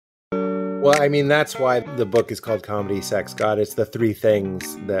Well, I mean, that's why the book is called Comedy, Sex, God. It's the three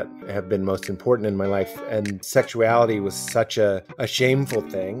things that have been most important in my life. And sexuality was such a shameful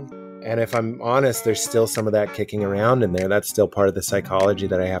thing. And if I'm honest, there's still some of that kicking around in there. That's still part of the psychology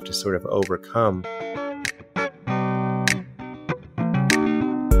that I have to sort of overcome.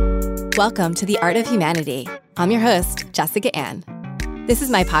 Welcome to The Art of Humanity. I'm your host, Jessica Ann. This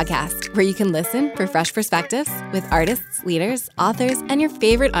is my podcast where you can listen for fresh perspectives with artists, leaders, authors, and your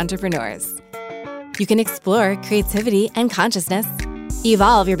favorite entrepreneurs. You can explore creativity and consciousness,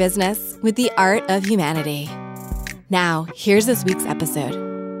 evolve your business with the art of humanity. Now, here's this week's episode.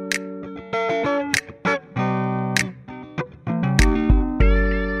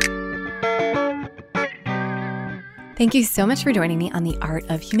 Thank you so much for joining me on The Art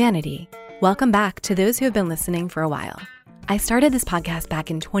of Humanity. Welcome back to those who have been listening for a while. I started this podcast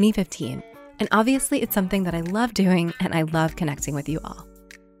back in 2015, and obviously it's something that I love doing and I love connecting with you all.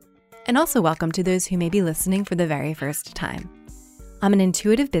 And also welcome to those who may be listening for the very first time. I'm an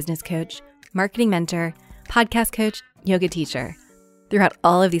intuitive business coach, marketing mentor, podcast coach, yoga teacher. Throughout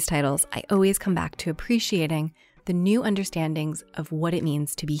all of these titles, I always come back to appreciating the new understandings of what it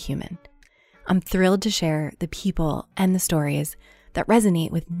means to be human. I'm thrilled to share the people and the stories that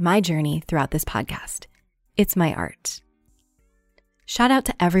resonate with my journey throughout this podcast. It's my art. Shout out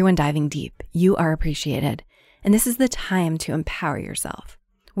to everyone diving deep. You are appreciated. And this is the time to empower yourself.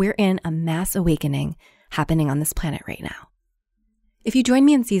 We're in a mass awakening happening on this planet right now. If you join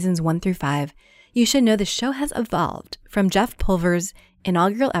me in seasons 1 through 5, you should know the show has evolved from Jeff Pulver's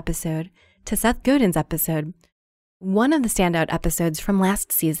inaugural episode to Seth Godin's episode. One of the standout episodes from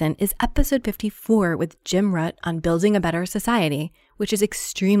last season is episode 54 with Jim Rutt on building a better society, which is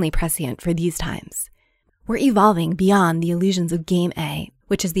extremely prescient for these times. We're evolving beyond the illusions of Game A,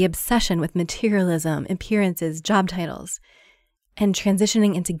 which is the obsession with materialism, appearances, job titles, and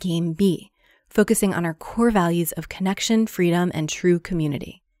transitioning into Game B, focusing on our core values of connection, freedom, and true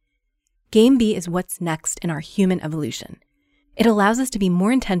community. Game B is what's next in our human evolution. It allows us to be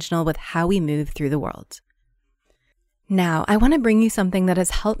more intentional with how we move through the world. Now, I want to bring you something that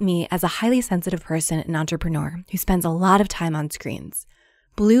has helped me as a highly sensitive person and entrepreneur who spends a lot of time on screens: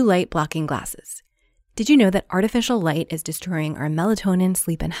 blue light blocking glasses. Did you know that artificial light is destroying our melatonin,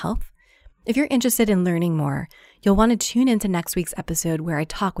 sleep, and health? If you're interested in learning more, you'll want to tune into next week's episode where I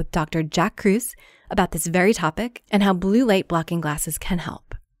talk with Dr. Jack Kruse about this very topic and how blue light blocking glasses can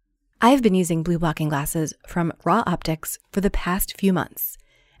help. I've been using blue blocking glasses from Raw Optics for the past few months,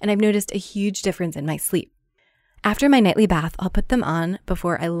 and I've noticed a huge difference in my sleep. After my nightly bath, I'll put them on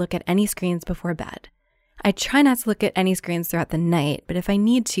before I look at any screens before bed. I try not to look at any screens throughout the night, but if I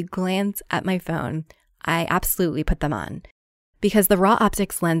need to glance at my phone, I absolutely put them on, because the Raw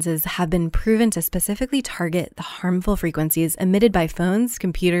Optics lenses have been proven to specifically target the harmful frequencies emitted by phones,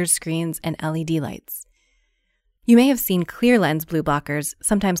 computers, screens, and LED lights. You may have seen clear lens blue blockers,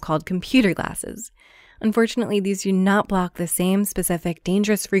 sometimes called computer glasses. Unfortunately, these do not block the same specific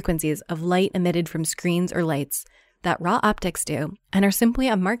dangerous frequencies of light emitted from screens or lights that Raw Optics do, and are simply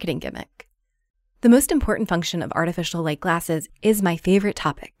a marketing gimmick. The most important function of artificial light glasses is my favorite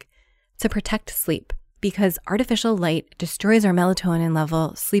topic: to protect sleep. Because artificial light destroys our melatonin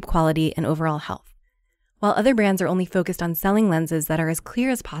level, sleep quality, and overall health. While other brands are only focused on selling lenses that are as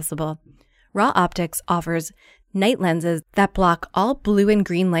clear as possible, Raw Optics offers night lenses that block all blue and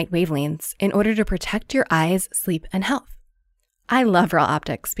green light wavelengths in order to protect your eyes, sleep, and health. I love Raw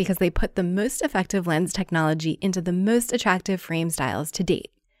Optics because they put the most effective lens technology into the most attractive frame styles to date.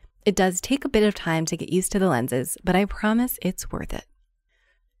 It does take a bit of time to get used to the lenses, but I promise it's worth it.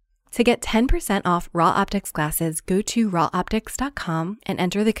 To get 10% off Raw Optics glasses, go to rawoptics.com and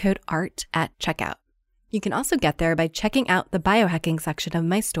enter the code ART at checkout. You can also get there by checking out the biohacking section of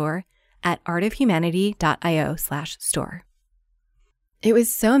my store at artofhumanity.io/store. It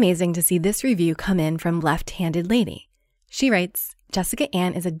was so amazing to see this review come in from Left-Handed Lady. She writes, Jessica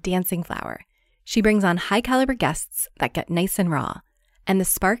Ann is a dancing flower. She brings on high caliber guests that get nice and raw, and the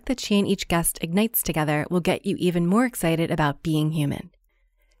spark that she and each guest ignites together will get you even more excited about being human.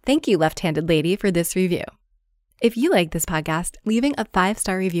 Thank you, Left-Handed Lady, for this review. If you like this podcast, leaving a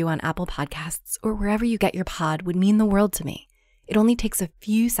 5-star review on Apple Podcasts or wherever you get your pod would mean the world to me. It only takes a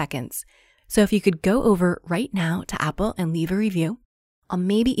few seconds. So if you could go over right now to Apple and leave a review, I'll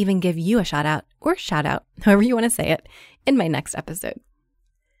maybe even give you a shout out, however you want to say it, in my next episode.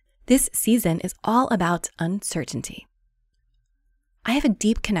 This season is all about uncertainty. I have a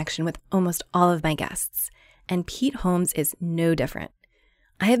deep connection with almost all of my guests, and Pete Holmes is no different.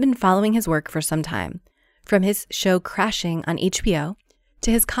 I have been following his work for some time, from his show Crashing on HBO to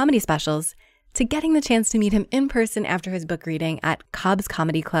his comedy specials, to getting the chance to meet him in person after his book reading at Cobb's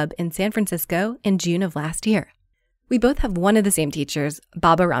Comedy Club in San Francisco in June of last year. We both have one of the same teachers,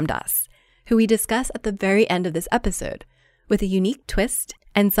 Baba Ram Dass, who we discuss at the very end of this episode, with a unique twist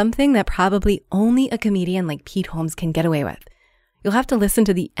and something that probably only a comedian like Pete Holmes can get away with. You'll have to listen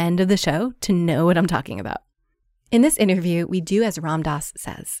to the end of the show to know what I'm talking about. In this interview, we do as Ram Dass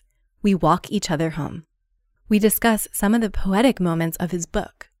says, we walk each other home. We discuss some of the poetic moments of his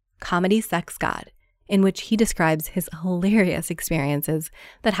book, Comedy, Sex, God, in which he describes his hilarious experiences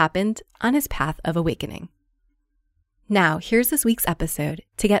that happened on his path of awakening. Now, here's this week's episode.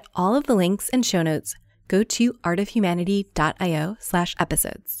 To get all of the links and show notes, go to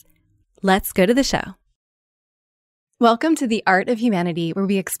artofhumanity.io/episodes. Let's go to the show. Welcome to The Art of Humanity, where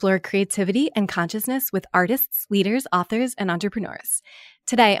we explore creativity and consciousness with artists, leaders, authors, and entrepreneurs.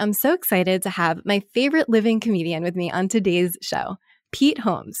 Today, I'm so excited to have my favorite living comedian with me on today's show, Pete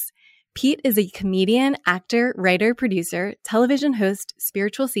Holmes. Pete is a comedian, actor, writer, producer, television host,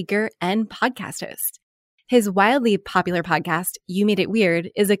 spiritual seeker, and podcast host. His wildly popular podcast, You Made It Weird,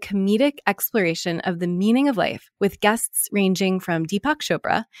 is a comedic exploration of the meaning of life with guests ranging from Deepak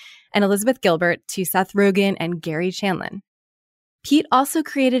Chopra and Elizabeth Gilbert to Seth Rogen and Gary Shandling. Pete also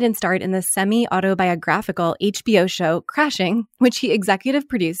created and starred in the semi-autobiographical HBO show Crashing, which he executive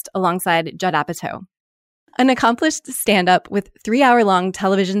produced alongside Judd Apatow. An accomplished stand-up with 3-hour-long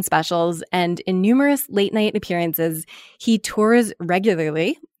television specials and in numerous late-night appearances, he tours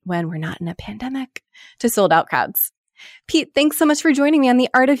regularly, when we're not in a pandemic, to sold-out crowds. Pete, thanks so much for joining me on The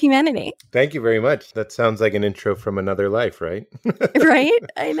Art of Humanity. Thank you very much. That sounds like an intro from another life, right? Right?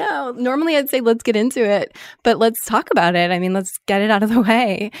 I know. Normally I'd say let's get into it, but let's talk about it. I mean, let's get it out of the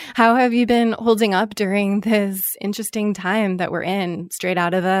way. How have you been holding up during this interesting time that we're in, straight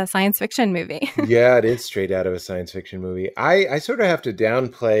out of a science fiction movie? Yeah, it is straight out of a science fiction movie. I sort of have to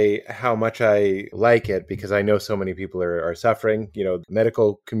downplay how much I like it because I know so many people are suffering. You know, the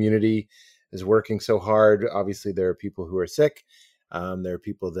medical community is working so hard. Obviously, there are people who are sick. There are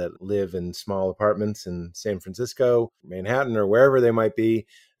people that live in small apartments in San Francisco, Manhattan, or wherever they might be.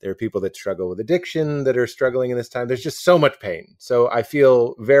 There are people that struggle with addiction that are struggling in this time. There's just so much pain. So I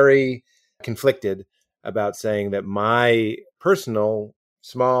feel very conflicted about saying that my personal,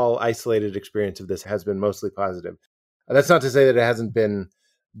 small, isolated experience of this has been mostly positive. That's not to say that it hasn't been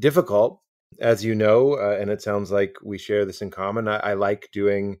difficult, as you know, and it sounds like we share this in common. I like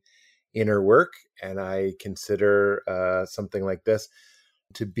doing inner work, and I consider something like this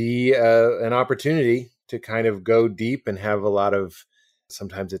to be an opportunity to kind of go deep and have a lot of,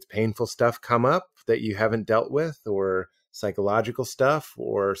 sometimes it's painful stuff come up that you haven't dealt with, or psychological stuff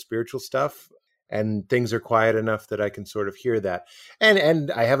or spiritual stuff, and things are quiet enough that I can sort of hear that.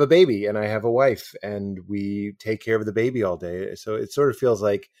 And I have a baby and I have a wife and we take care of the baby all day. So it sort of feels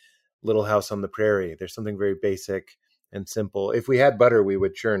like Little House on the Prairie. There's something very basic and simple. If we had butter, we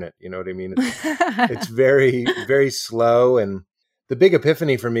would churn it. You know what I mean? It's very, very slow. And the big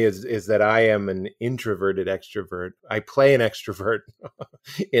epiphany for me is that I am an introverted extrovert. I play an extrovert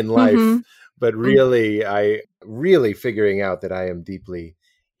in life, but really figuring out that I am deeply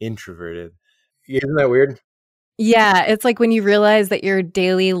introverted. Isn't that weird? Yeah, it's like when you realize that your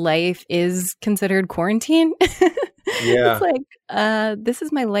daily life is considered quarantine. Yeah. It's like, this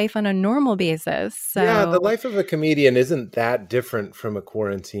is my life on a normal basis. So. Yeah, the life of a comedian isn't that different from a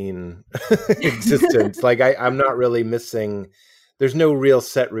quarantine existence. Like I'm not really missing, there's no real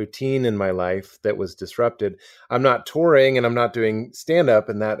set routine in my life that was disrupted. I'm not touring and I'm not doing stand-up,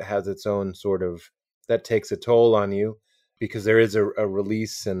 and that has its own sort of, that takes a toll on you because there is a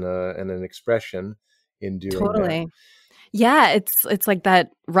release and an expression in doing Totally. that. Yeah, it's like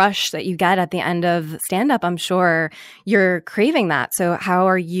that rush that you get at the end of stand-up. I'm sure you're craving that. So how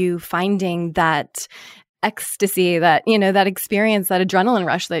are you finding that ecstasy, that, you know, that experience, that adrenaline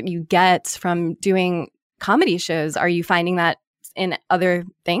rush that you get from doing comedy shows? Are you finding that in other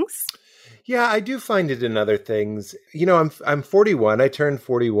things? Yeah, I do find it in other things. You know, I'm 41. I turned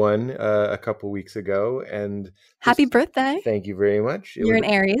 41 a couple weeks ago, and happy birthday! Thank you very much. You're an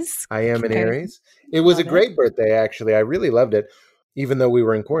Aries. I am an Aries. It was a great birthday, actually. I really loved it, even though we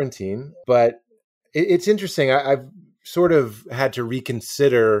were in quarantine. But it's interesting. I've sort of had to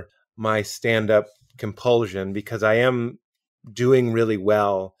reconsider my stand-up compulsion because I am doing really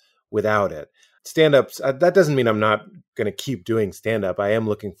well without it. Stand-ups, that doesn't mean I'm not going to keep doing stand-up. I am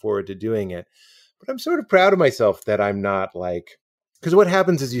looking forward to doing it. But I'm sort of proud of myself that I'm not like, because what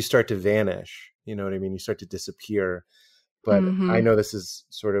happens is you start to vanish. You know what I mean? You start to disappear. But I know this is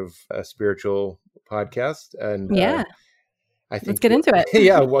sort of a spiritual podcast. And yeah, I think let's get into it.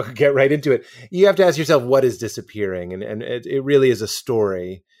 Yeah, we'll get right into it. You have to ask yourself, what is disappearing? And it really is a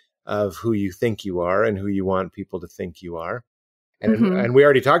story of who you think you are and who you want people to think you are. Hmm. And we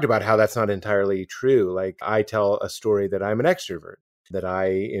already talked about how that's not entirely true. Like I tell a story that I'm an extrovert, that I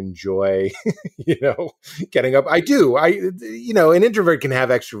enjoy, getting up. I do. An introvert can have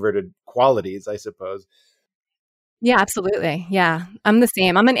extroverted qualities, I suppose. Yeah, absolutely. Yeah, I'm the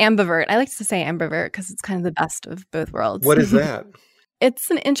same. I'm an ambivert. I like to say ambivert because it's kind of the best of both worlds. What is that? It's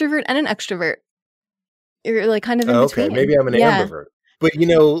an introvert and an extrovert. You're like kind of in Oh, okay. Maybe between. I'm an Yeah. ambivert. But,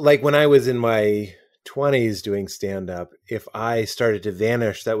 like when I was in my 20s doing stand up, if I started to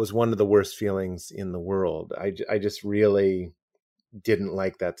vanish, that was one of the worst feelings in the world. I just really didn't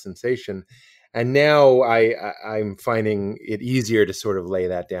like that sensation. And now I'm finding it easier to sort of lay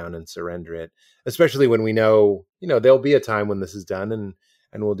that down and surrender it, especially when we know, there'll be a time when this is done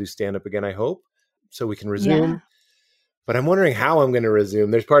and we'll do stand up again, I hope, so we can Yeah. resume. But I'm wondering how I'm going to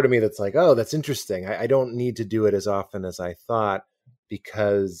resume. There's part of me that's like, oh, that's interesting. I don't need to do it as often as I thought,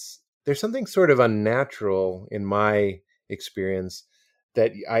 because there's something sort of unnatural in my experience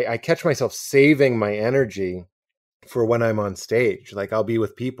that I catch myself saving my energy for when I'm on stage. Like I'll be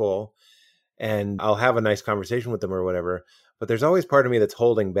with people and I'll have a nice conversation with them or whatever. But there's always part of me that's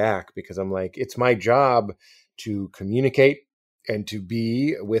holding back because I'm like, it's my job to communicate and to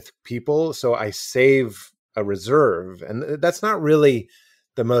be with people. So I save a reserve. And that's not really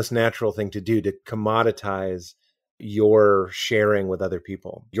the most natural thing to do, to commoditize your sharing with other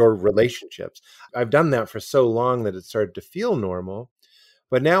people, your relationships. I've done that for so long that it started to feel normal.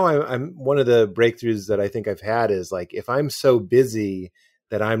 But now I'm one of the breakthroughs that I think I've had is like, if I'm so busy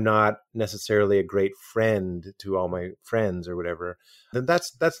that I'm not necessarily a great friend to all my friends or whatever, then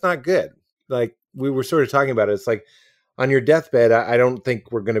that's not good. Like we were sort of talking about it. It's like on your deathbed, I don't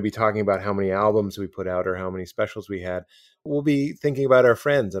think we're going to be talking about how many albums we put out or how many specials we had. We'll be thinking about our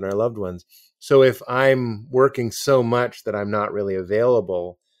friends and our loved ones. So if I'm working so much that I'm not really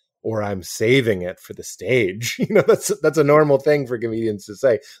available, or I'm saving it for the stage, that's a normal thing for comedians to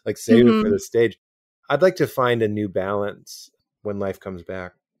say, like save it for Hmm. the stage. I'd like to find a new balance when life comes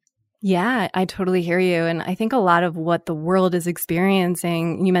back. Yeah, I totally hear you. And I think a lot of what the world is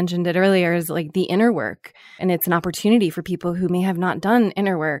experiencing, you mentioned it earlier, is like the inner work. And it's an opportunity for people who may have not done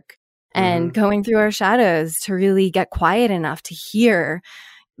inner work and Mm-hmm. going through our shadows to really get quiet enough to hear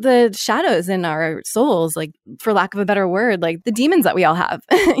the shadows in our souls, like for lack of a better word, like the demons that we all have,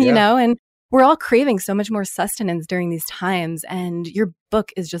 Yeah. and we're all craving so much more sustenance during these times. And your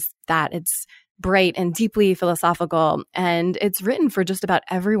book is just that. It's bright and deeply philosophical, and it's written for just about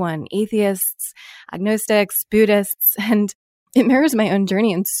everyone, atheists, agnostics, Buddhists, and it mirrors my own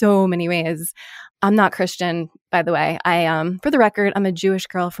journey in so many ways. I'm not Christian, by the way. For the record, I'm a Jewish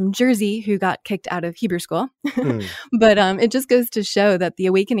girl from Jersey who got kicked out of Hebrew school. Hmm. But it just goes to show that the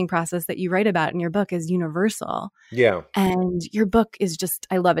awakening process that you write about in your book is universal. Yeah. And your book is just,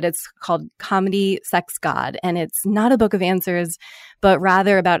 I love it. It's called Comedy, Sex, God. And it's not a book of answers, but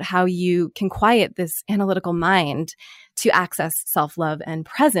rather about how you can quiet this analytical mind to access self-love and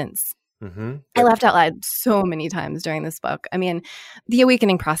presence. Mm-hmm. I laughed out loud so many times during this book. I mean, the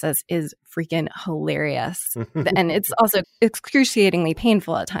awakening process is freaking hilarious. And it's also excruciatingly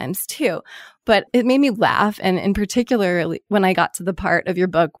painful at times too. But it made me laugh. And in particular, when I got to the part of your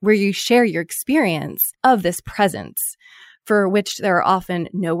book where you share your experience of this presence, for which there are often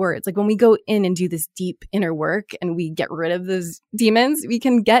no words. Like when we go in and do this deep inner work and we get rid of those demons, we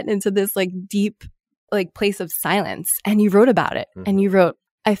can get into this like deep like place of silence. And you wrote about it. Mm-hmm. And you wrote,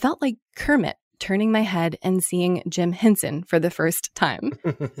 I felt like Kermit turning my head and seeing Jim Henson for the first time.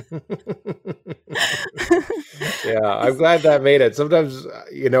 Yeah, I'm glad that made it. Sometimes,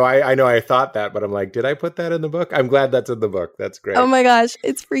 I know I thought that, but I'm like, did I put that in the book? I'm glad that's in the book. That's great. Oh my gosh,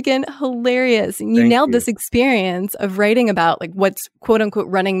 it's freaking hilarious. And you Thank nailed you. this experience of writing about like what's quote unquote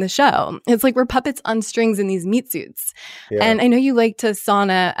running the show. It's like we're puppets on strings in these meat suits. Yeah. And I know you like to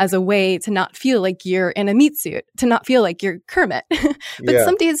sauna as a way to not feel like you're in a meat suit, to not feel like you're Kermit. But Yeah.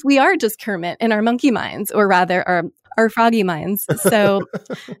 some days we are just Kermit in our monkey minds, or rather our froggy minds. So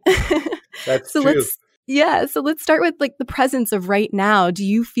That's so true. let's start with like the presence of right now. Do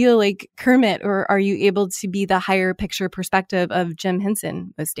you feel like Kermit, or are you able to be the higher picture perspective of Jim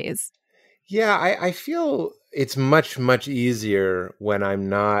Henson most days? Yeah, I feel it's much, much easier when I'm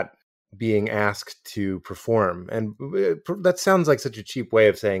not being asked to perform. And that sounds like such a cheap way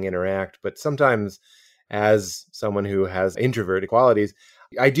of saying interact, but sometimes as someone who has introverted qualities,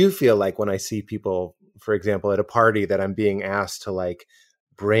 I do feel like when I see people, for example, at a party, that I'm being asked to like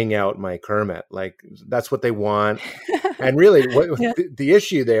bring out my Kermit, like that's what they want. And really Yeah. the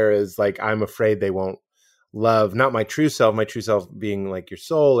issue there is like, I'm afraid they won't love, not my true self being like your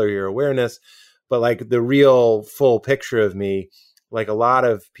soul or your awareness, but like the real full picture of me Like a lot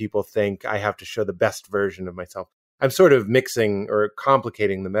of people think I have to show the best version of myself. I'm sort of mixing or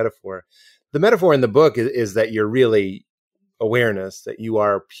complicating the metaphor. The metaphor in the book is that you're really awareness, that you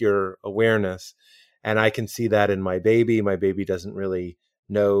are pure awareness. And I can see that in my baby. My baby doesn't really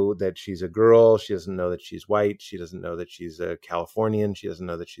know that she's a girl. She doesn't know that she's white. She doesn't know that she's a Californian. She doesn't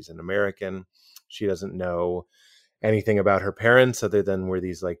know that she's an American. She doesn't know anything about her parents other than we're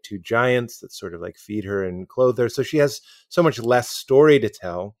these like two giants that sort of like feed her and clothe her. So she has so much less story to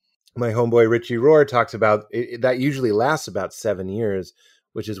tell. My homeboy Richie Rohr talks about that usually lasts about 7 years,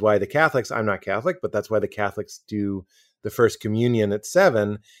 which is why the Catholics, I'm not Catholic, but that's why the Catholics do the first communion at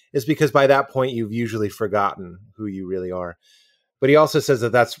 7, is because by that point you've usually forgotten who you really are. But he also says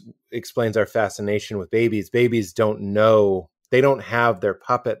that explains our fascination with babies. Babies don't know, they don't have their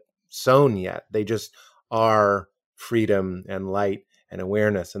puppet sewn yet. They just are freedom and light and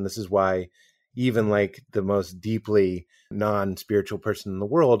awareness. And this is why even like the most deeply non-spiritual person in the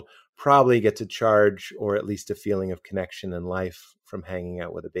world probably gets a charge or at least a feeling of connection and life from hanging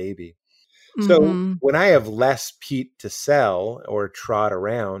out with a baby. So when I have less peat to sell or trot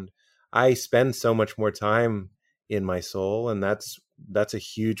around, I spend so much more time in my soul. And that's a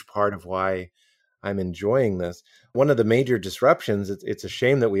huge part of why I'm enjoying this. One of the major disruptions, it's a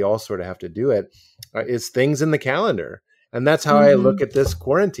shame that we all sort of have to do it, is things in the calendar. And that's how I look at this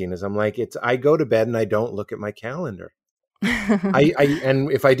quarantine is I'm like, I go to bed and I don't look at my calendar. And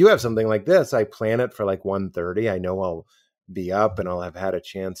if I do have something like this, I plan it for like 1:30. I know I'll be up and I'll have had a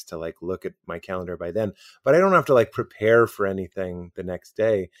chance to like look at my calendar by then, but I don't have to like prepare for anything the next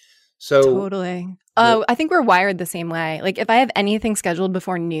day. So totally. Oh, I think we're wired the same way. Like if I have anything scheduled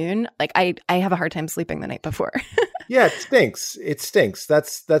before noon, like I have a hard time sleeping the night before. Yeah, it stinks. It stinks.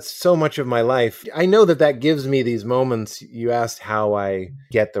 That's so much of my life. I know that gives me these moments. You asked how I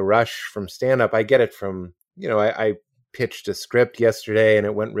get the rush from stand-up. I get it from, I pitched a script yesterday and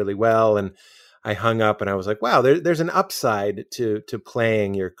it went really well. And I hung up and I was like, wow, there's an upside to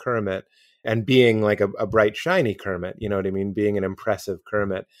playing your Kermit and being like a bright, shiny Kermit. You know what I mean? Being an impressive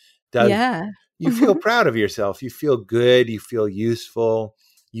Kermit does. Yeah. You feel proud of yourself. You feel good. You feel useful.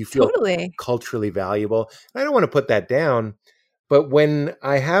 You feel totally culturally valuable. And I don't want to put that down. But when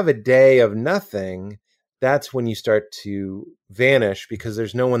I have a day of nothing, that's when you start to vanish because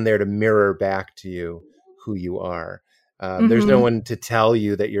there's no one there to mirror back to you who you are. There's no one to tell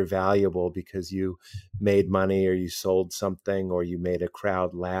you that you're valuable because you made money or you sold something or you made a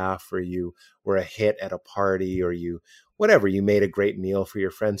crowd laugh or you were a hit at a party or you made a great meal for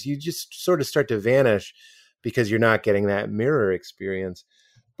your friends. You just sort of start to vanish because you're not getting that mirror experience.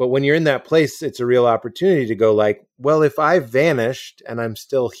 But when you're in that place, it's a real opportunity to go like, well, if I've vanished and I'm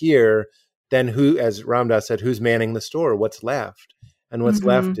still here, then who, as Ram Dass said, who's manning the store? What's left? And what's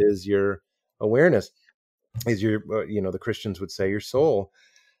left is your awareness. Is your, the Christians would say your soul.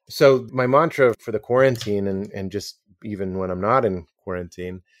 So my mantra for the quarantine and just even when I'm not in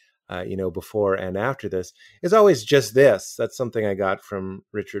quarantine, before and after this is always just this. That's something I got from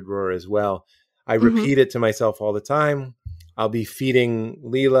Richard Rohr as well. I repeat it to myself all the time. I'll be feeding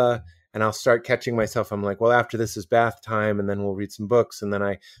Leela and I'll start catching myself. I'm like, well, after this is bath time and then we'll read some books. And then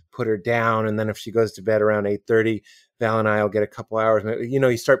I put her down. And then if she goes to bed around 8:30, Val and I will get a couple hours.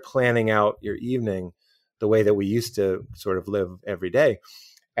 You start planning out your evening the way that we used to sort of live every day.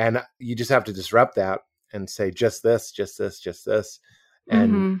 And you just have to disrupt that and say, just this, just this, just this.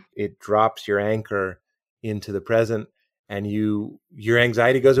 And it drops your anchor into the present and your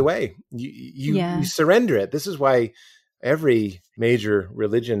anxiety goes away. You surrender it. This is why every major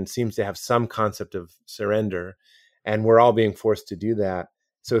religion seems to have some concept of surrender. And we're all being forced to do that.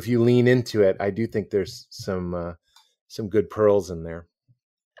 So if you lean into it, I do think there's some good pearls in there.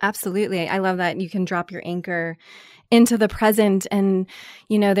 Absolutely. I love that you can drop your anchor into the present. And,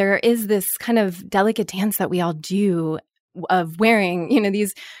 there is this kind of delicate dance that we all do of wearing,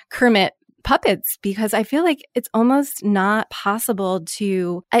 these Kermit puppets, because I feel like it's almost not possible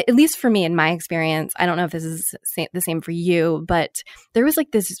to, at least for me in my experience, I don't know if this is the same for you, but there was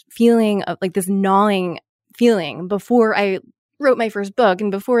like this feeling of like this gnawing feeling before I wrote my first book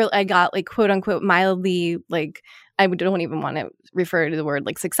and before I got like quote unquote mildly like I don't even want to refer to the word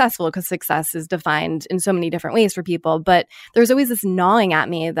like successful because success is defined in so many different ways for people. But there was always this gnawing at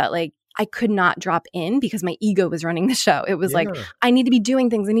me that like I could not drop in because my ego was running the show. It was like, I need to be doing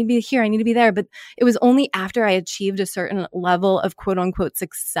things. I need to be here. I need to be there. But it was only after I achieved a certain level of quote unquote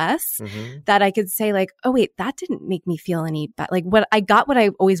success that I could say like, oh, wait, that didn't make me feel any better. Like what I got what I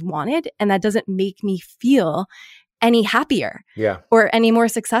always wanted. And that doesn't make me feel any happier Yeah. or any more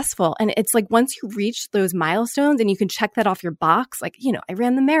successful. And it's like once you reach those milestones and you can check that off your box, like, I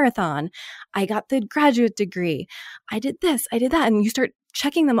ran the marathon, I got the graduate degree, I did this, I did that. And you start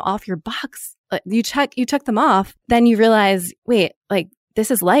checking them off your box. You check them off, then you realize, wait, like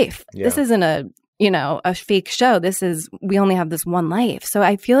this is life. Yeah. This isn't a fake show. We only have this one life. So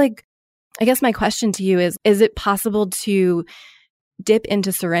I feel like, I guess my question to you is it possible to dip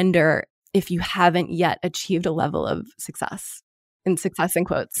into surrender if you haven't yet achieved a level of success? And success in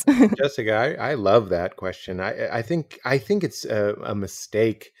quotes. Jessica, I love that question. I think it's a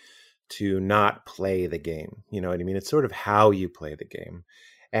mistake to not play the game. You know what I mean? It's sort of how you play the game.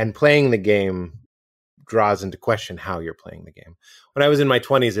 And playing the game draws into question how you're playing the game. When I was in my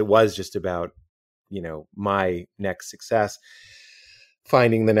 20s, it was just about, my next success,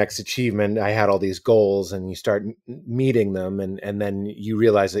 finding the next achievement. I had all these goals, and you start meeting them, and then you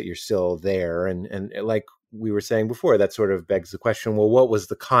realize that you're still there. And like we were saying before, that sort of begs the question, well, what was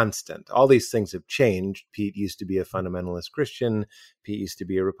the constant? All these things have changed. Pete used to be a fundamentalist Christian. Pete used to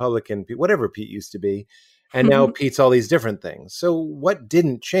be a Republican, whatever Pete used to be. And now Pete's all these different things. So what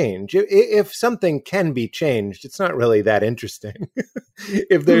didn't change? If something can be changed, it's not really that interesting.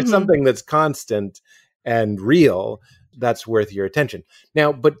 If there's something that's constant and real, that's worth your attention.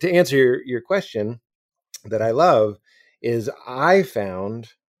 Now, but to answer your question that I love is I found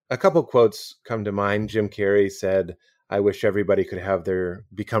a couple quotes come to mind. Jim Carrey said, "I wish everybody could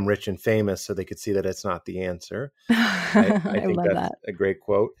become rich and famous so they could see that it's not the answer." I think love that's that. a great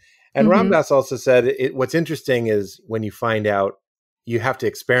quote. And Ram Dass also said, what's interesting is when you find out you have to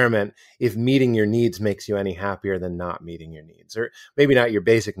experiment if meeting your needs makes you any happier than not meeting your needs, or maybe not your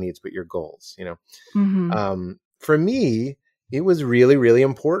basic needs, but your goals, For me, it was really, really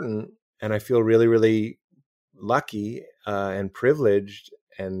important. And I feel really, really lucky and privileged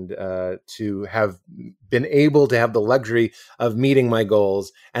and to have been able to have the luxury of meeting my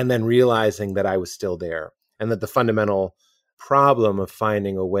goals and then realizing that I was still there, and that the fundamental problem of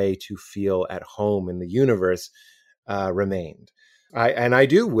finding a way to feel at home in the universe remained. I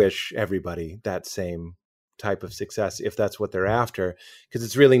do wish everybody that same type of success if that's what they're after, because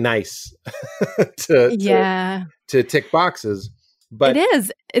it's really nice to tick boxes. But it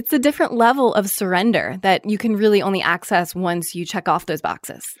is. It's a different level of surrender that you can really only access once you check off those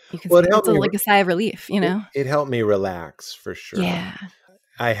boxes. You can it's like a sigh of relief, It helped me relax for sure. Yeah.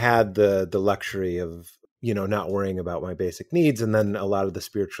 I had the luxury of not worrying about my basic needs. And then a lot of the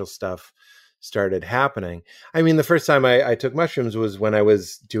spiritual stuff started happening. I mean, the first time I took mushrooms was when I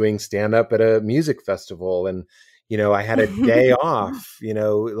was doing stand-up at a music festival. And, I had a day off,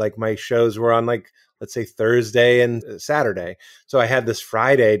 like my shows were on let's say Thursday and Saturday. So I had this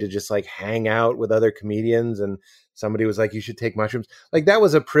Friday to just hang out with other comedians. And somebody was like, you should take mushrooms. Like that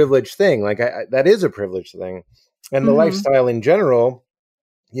was a privileged thing. That is a privileged thing. And the lifestyle in general,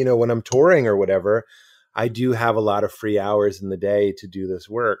 when I'm touring or whatever, I do have a lot of free hours in the day to do this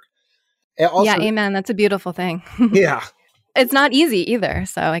work. Also, yeah, amen. That's a beautiful thing. Yeah. It's not easy either,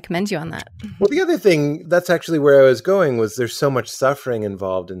 so I commend you on that. Well, the other thing, that's actually where I was going, was there's so much suffering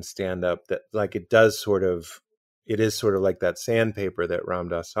involved in stand-up that it is sort of like that sandpaper that Ram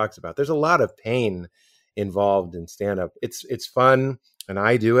Dass talks about. There's a lot of pain involved in stand-up. It's fun, and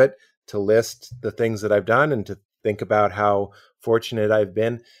I do it to list the things that I've done and to think about how fortunate I've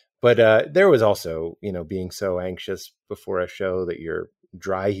been. But there was also, being so anxious before a show that you're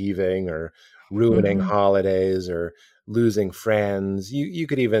dry heaving or ruining holidays or losing friends. You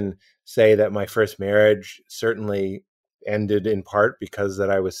could even say that my first marriage certainly ended in part because that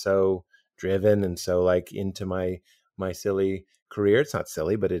I was so driven and so into my silly career. It's not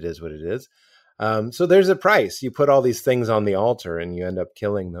silly, but it is what it is. So there's a price. You put all these things on the altar and you end up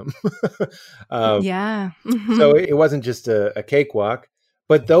killing them. Yeah. So it wasn't just a cakewalk.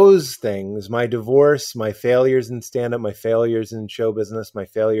 But those things, my divorce, my failures in stand-up, my failures in show business, my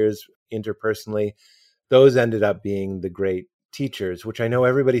failures interpersonally, those ended up being the great teachers, which I know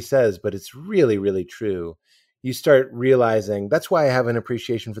everybody says, but it's really, really true. You start realizing, that's why I have an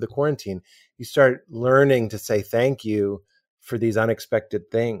appreciation for the quarantine. You start learning to say thank you for these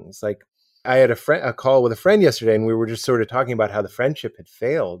unexpected things. Like I had a call with a friend yesterday, and we were just sort of talking about how the friendship had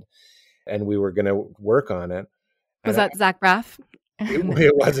failed and we were going to work on it. Was that Zach Braff?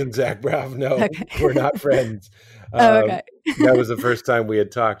 It wasn't Zach Braff. No, okay. We're not friends. Okay. That was the first time we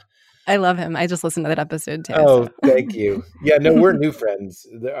had talked. I love him. I just listened to that episode too. Oh, Thank you. Yeah, no, we're new friends.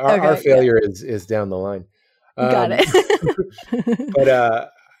 Our failure is down the line. Got it.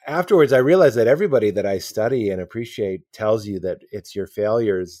 But afterwards, I realized that everybody that I study and appreciate tells you that it's your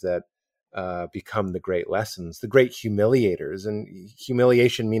failures that become the great lessons, the great humiliators, and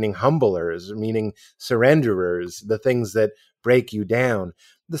humiliation meaning humblers, meaning surrenderers, the things that break you down,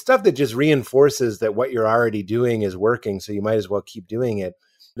 the stuff that just reinforces that what you're already doing is working, so you might as well keep doing it.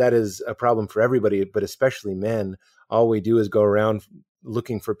 That is a problem for everybody, but especially men. All we do is go around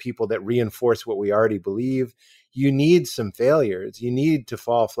looking for people that reinforce what we already believe. You need some failures. You need to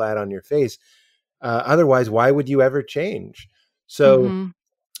fall flat on your face. Otherwise, why would you ever change? So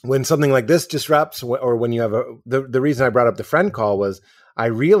when something like this disrupts, or when you have the reason I brought up the friend call was I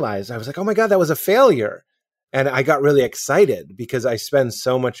realized, I was like, oh my God, that was a failure. And I got really excited because I spend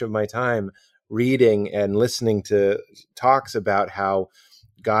so much of my time reading and listening to talks about how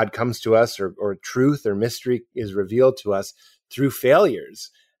God comes to us, or truth or mystery is revealed to us through failures.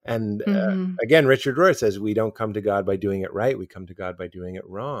 And again, Richard Rohr says we don't come to God by doing it right. We come to God by doing it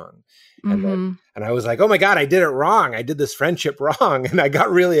wrong. And I was like, oh my God, I did it wrong. I did this friendship wrong. And I got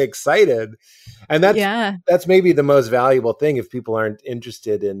really excited. And that's maybe the most valuable thing. If people aren't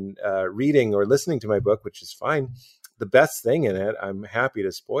interested in reading or listening to my book, which is fine, the best thing in it, I'm happy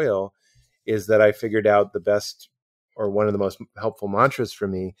to spoil, is that I figured out the best, or one of the most helpful mantras for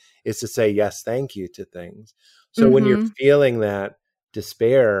me, is to say yes, thank you to things. So when you're feeling that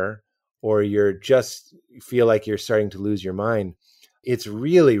despair, or you're just feel like you're starting to lose your mind, it's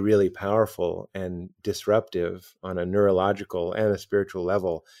really, really powerful and disruptive on a neurological and a spiritual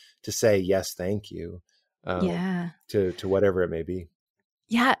level to say yes, thank you, to whatever it may be.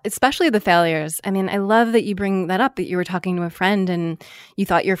 Yeah, especially the failures. I mean, I love that you bring that up, that you were talking to a friend and you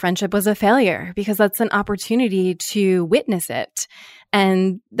thought your friendship was a failure, because that's an opportunity to witness it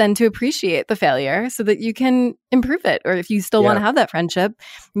and then to appreciate the failure so that you can improve it. Or if you still want to have that friendship,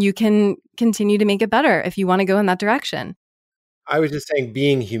 you can continue to make it better if you want to go in that direction. I was just saying,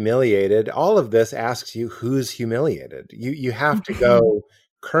 being humiliated, all of this asks you who's humiliated. You have to go,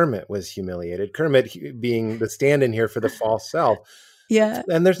 Kermit was humiliated. Kermit being the stand-in here for the false self. Yeah.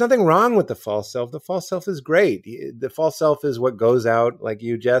 And there's nothing wrong with the false self. The false self is great. The false self is what goes out like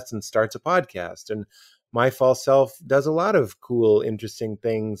you, Jess, and starts a podcast. And my false self does a lot of cool, interesting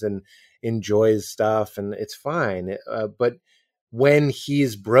things and enjoys stuff, and it's fine. But when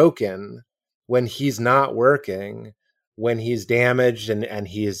he's broken, when he's not working, when he's damaged and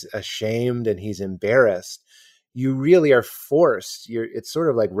he's ashamed and he's embarrassed, you really are forced. It's sort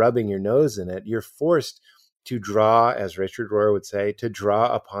of like rubbing your nose in it. You're forced to draw, as Richard Rohr would say, to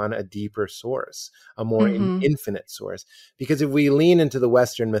draw upon a deeper source, a more infinite source. Because if we lean into the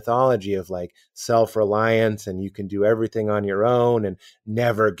Western mythology of like self-reliance and you can do everything on your own and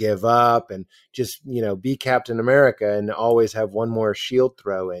never give up and just, be Captain America and always have one more shield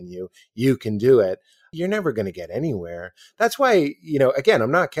throw in you, you can do it. You're never going to get anywhere. That's why, again, I'm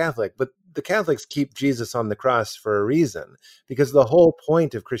not Catholic, but the Catholics keep Jesus on the cross for a reason, because the whole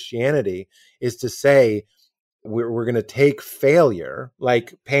point of Christianity is to say, we're going to take failure,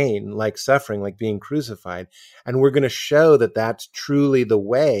 like pain, like suffering, like being crucified, and we're going to show that that's truly the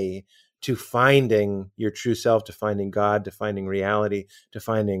way to finding your true self, to finding God, to finding reality, to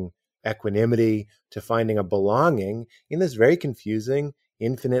finding equanimity, to finding a belonging in this very confusing,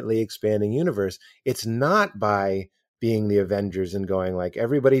 infinitely expanding universe. It's not by being the Avengers and going like,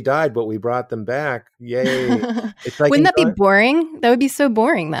 everybody died, but we brought them back. Yay. It's like, wouldn't that be boring? That would be so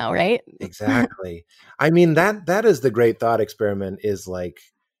boring though, right? Exactly. I mean, that is the great thought experiment, is like,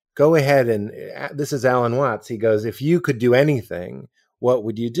 go ahead and this is Alan Watts. He goes, if you could do anything, what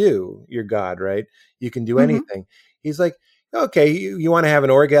would you do? You're God, right? You can do anything. He's like, okay, you want to have an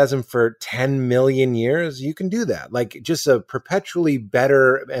orgasm for 10 million years? You can do that. Like just a perpetually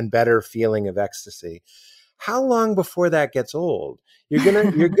better and better feeling of ecstasy. How long before that gets old? You're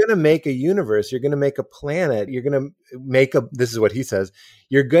gonna make a universe. You're gonna make a planet. You're gonna make this is what he says.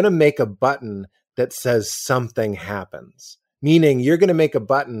 You're gonna make a button that says something happens. Meaning you're gonna make a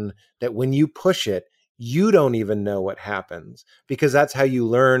button that when you push it, you don't even know what happens, because that's how you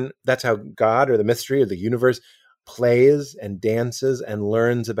learn. That's how God, or the mystery of the universe, plays and dances and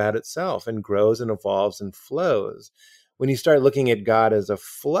learns about itself and grows and evolves and flows. When you start looking at God as a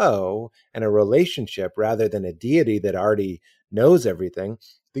flow and a relationship rather than a deity that already knows everything,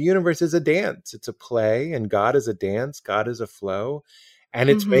 the universe is a dance. It's a play, and God is a dance. God is a flow.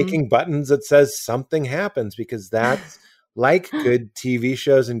 And it's making buttons that says something happens, because that's like good TV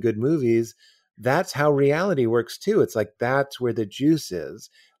shows and good movies. That's how reality works too. It's like, that's where the juice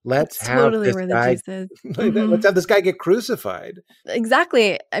is. Let's have totally this where the guy, juice is. let's have this guy get crucified.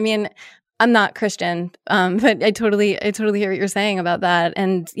 Exactly. I mean, I'm not Christian, but I totally hear what you're saying about that.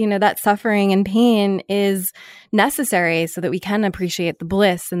 And, that suffering and pain is necessary so that we can appreciate the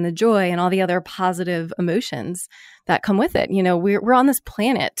bliss and the joy and all the other positive emotions that come with it. We're on this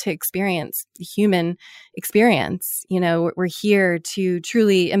planet to experience the human experience. We're here to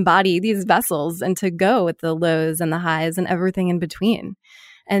truly embody these vessels and to go with the lows and the highs and everything in between.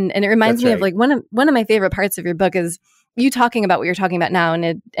 And it reminds That's me of right. one of my favorite parts of your book is you talking about what you're talking about now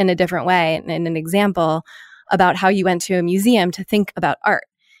in a different way, and in an example about how you went to a museum to think about art.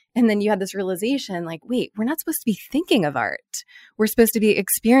 And then you had this realization like, wait, we're not supposed to be thinking of art. We're supposed to be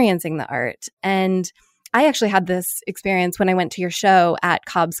experiencing the art. And I actually had this experience when I went to your show at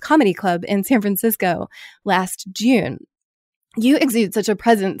Cobb's Comedy Club in San Francisco last June. You exude such a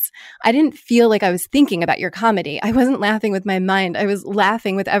presence. I didn't feel like I was thinking about your comedy. I wasn't laughing with my mind. I was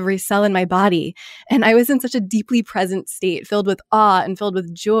laughing with every cell in my body. And I was in such a deeply present state, filled with awe and filled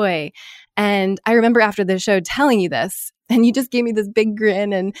with joy. And I remember after the show telling you this, and you just gave me this big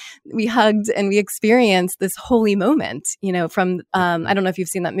grin, and we hugged and we experienced this holy moment, from, I don't know if you've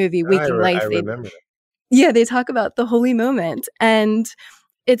seen that movie, Waking I Life. remember. They talk about the holy moment. And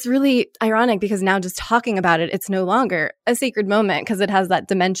it's really ironic because now just talking about it, it's no longer a sacred moment because it has that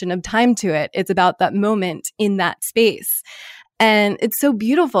dimension of time to it. It's about that moment in that space. And it's so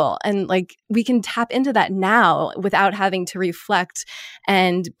beautiful. And like we can tap into that now without having to reflect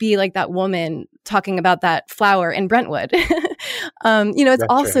and be like that woman talking about that flower in Brentwood. It's That's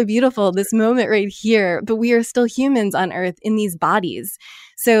also right. beautiful, this moment right here, but we are still humans on earth in these bodies.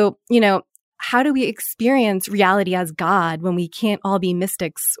 So, how do we experience reality as God when we can't all be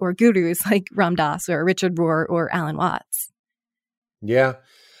mystics or gurus like Ram Dass or Richard Rohr or Alan Watts? Yeah.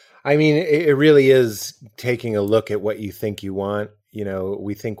 I mean, it really is taking a look at what you think you want.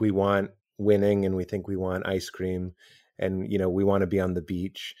 We think we want winning and we think we want ice cream and, we want to be on the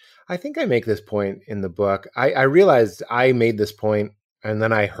beach. I think I make this point in the book. I realized I made this point and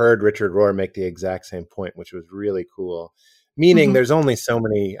then I heard Richard Rohr make the exact same point, which was really cool. Meaning there's only so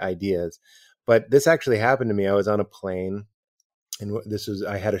many ideas. But this actually happened to me. I was on a plane and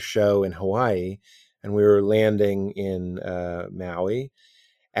I had a show in Hawaii and we were landing in Maui.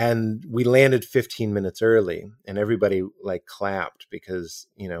 And we landed 15 minutes early and everybody like clapped because,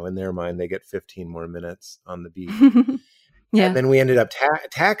 in their mind, they get 15 more minutes on the beach. Yeah. And then we ended up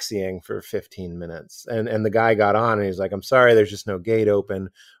taxiing for 15 minutes. And the guy got on and he's like, I'm sorry, there's just no gate open.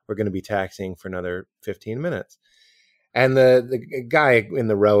 We're going to be taxiing for another 15 minutes. And the guy in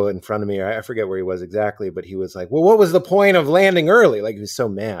the row in front of me, I forget where he was exactly, but he was like, well, what was the point of landing early? Like he was so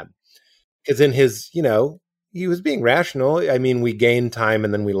mad because in his, he was being rational. I mean, we gained time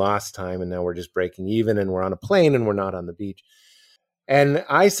and then we lost time and now we're just breaking even and we're on a plane and we're not on the beach. And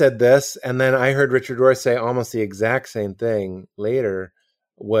I said this, and then I heard Richard Rohr say almost the exact same thing later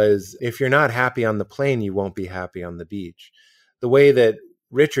was, if you're not happy on the plane, you won't be happy on the beach. The way that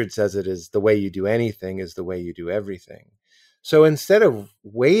Richard says it is the way you do anything is the way you do everything. So instead of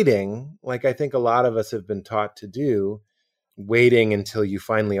waiting, like I think a lot of us have been taught to do, waiting until you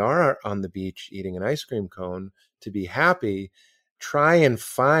finally are on the beach eating an ice cream cone to be happy, try and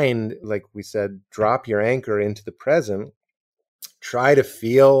find, like we said, drop your anchor into the present. Try to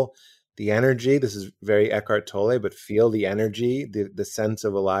feel the energy. This is very Eckhart Tolle, but feel the energy, the sense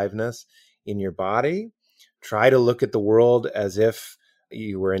of aliveness in your body. Try to look at the world as if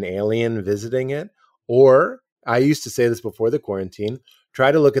you were an alien visiting it. Or I used to say this before the quarantine,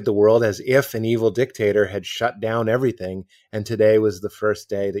 try to look at the world as if an evil dictator had shut down everything and today was the first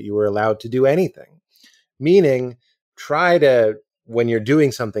day that you were allowed to do anything. Meaning, try to, when you're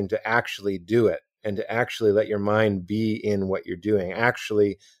doing something, to actually do it and to actually let your mind be in what you're doing.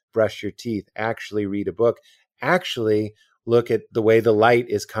 Actually brush your teeth, actually read a book, actually look at the way the light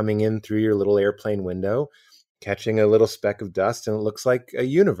is coming in through your little airplane window, catching a little speck of dust, and it looks like a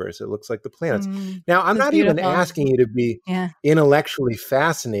universe. It looks like the planets. Now, I'm That's not even beautiful. asking you to be intellectually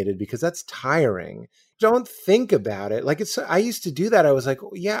fascinated because that's tiring. Don't think about it. Like I used to do that. I was like,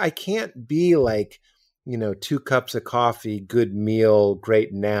 yeah, I can't be like, 2 cups of coffee, good meal,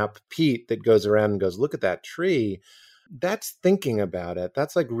 great nap, Pete that goes around and goes, look at that tree. That's thinking about it.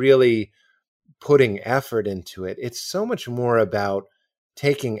 That's like really putting effort into it. It's so much more about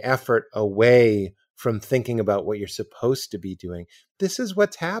taking effort away from thinking about what you're supposed to be doing. This is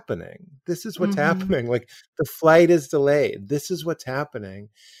what's happening. This is what's happening. Like the flight is delayed. This is what's happening.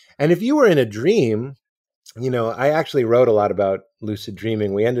 And if you were in a dream, I actually wrote a lot about lucid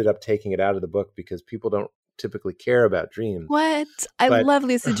dreaming. We ended up taking it out of the book because people don't typically care about dreams. What? I love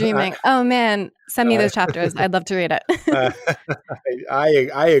lucid dreaming. Oh man, send me those chapters. I'd love to read it.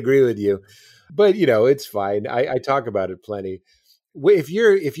 I agree with you, but it's fine. I talk about it plenty. if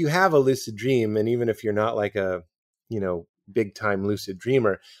you have a lucid dream, and even if you're not like a, big time lucid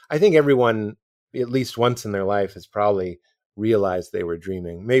dreamer, I think everyone at least once in their life has probably realized they were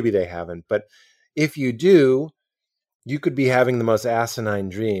dreaming. Maybe they haven't, but if you do, you could be having the most asinine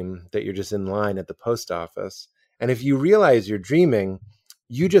dream that you're just in line at the post office. And if you realize you're dreaming,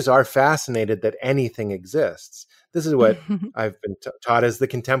 you just are fascinated that anything exists. This is what I've been taught as the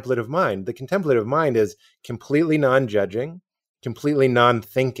contemplative mind. The contemplative mind is completely non-judging, completely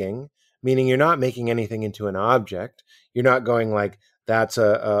non-thinking, meaning you're not making anything into an object. You're not going like, that's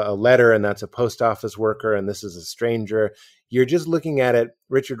a letter and that's a post office worker and this is a stranger. You're just looking at it.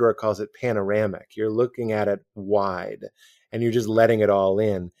 Richard Rohr calls it panoramic. You're looking at it wide and you're just letting it all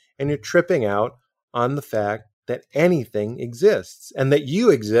in. And you're tripping out on the fact that anything exists and that you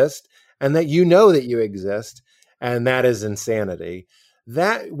exist and that you know that you exist. And that is insanity.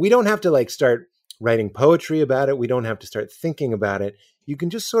 That we don't have to like start writing poetry about it. We don't have to start thinking about it. You can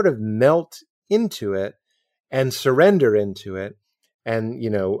just sort of melt into it and surrender into it and,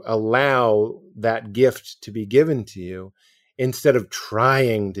 allow that gift to be given to you instead of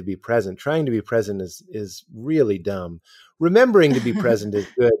trying to be present. Trying to be present is really dumb. Remembering to be present is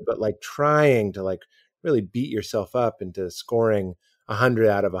good, but like trying to like really beat yourself up into scoring 100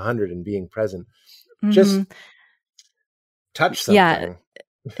 out of 100 and being present. Just touch something. Yeah,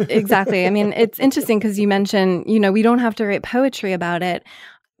 exactly. I mean, it's interesting because you mentioned, we don't have to write poetry about it.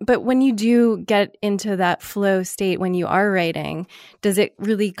 But when you do get into that flow state when you are writing, does it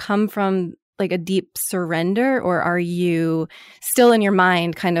really come from like a deep surrender, or are you still in your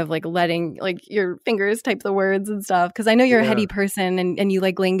mind kind of like letting like your fingers type the words and stuff? Because I know you're a heady person and you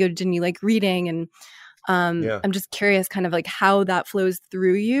like language and you like reading. And I'm just curious kind of like how that flows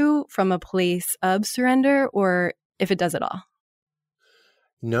through you from a place of surrender, or if it does at all.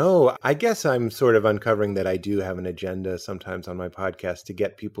 No, I guess I'm sort of uncovering that I do have an agenda sometimes on my podcast to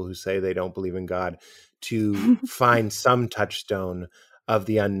get people who say they don't believe in God to find some touchstone of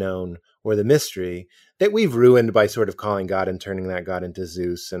the unknown or the mystery that we've ruined by sort of calling God and turning that God into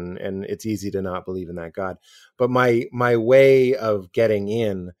Zeus. And it's easy to not believe in that God. But my way of getting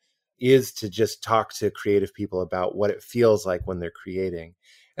in is to just talk to creative people about what it feels like when they're creating.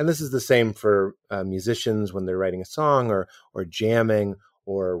 And this is the same for musicians when they're writing a song or jamming,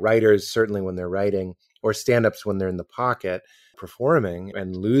 or writers, certainly when they're writing, or stand-ups when they're in the pocket performing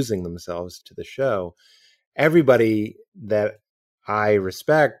and losing themselves to the show. Everybody that I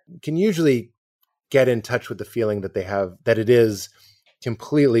respect can usually get in touch with the feeling that they have, that it is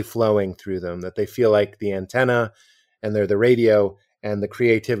completely flowing through them, that they feel like the antenna and they're the radio and the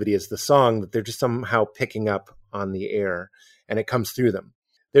creativity is the song, that they're just somehow picking up on the air and it comes through them.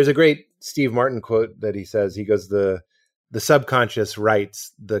 There's a great Steve Martin quote that he says, he goes, the subconscious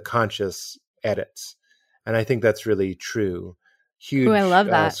writes, the conscious edits. And I think that's really true. Huge I love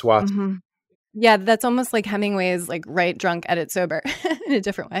that. swaths. Mm-hmm. Yeah, that's almost like Hemingway's like write drunk, edit sober in a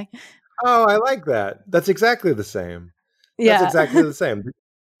different way. Oh, I like that. That's exactly the same. Yeah. That's exactly the same.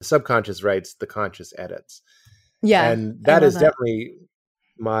 The subconscious writes, the conscious edits. Yeah. And that is definitely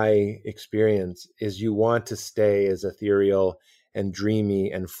my experience, is you want to stay as ethereal and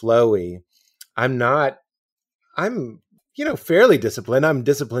dreamy and flowy. I'm fairly disciplined. I'm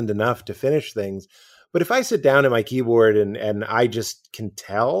disciplined enough to finish things. But if I sit down at my keyboard and I just can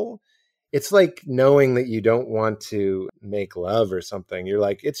tell, it's like knowing that you don't want to make love or something. You're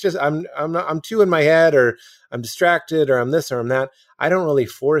like, it's just, I'm too in my head, or I'm distracted, or I'm this or I'm that. I don't really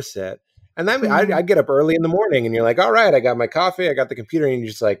force it. And then I'd get up early in the morning and you're like, all right, I got my coffee, I got the computer, and you're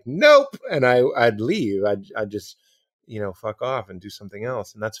just like, nope. And I'd leave. I'd just, fuck off and do something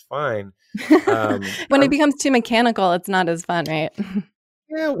else. And that's fine. When it becomes too mechanical, it's not as fun, right?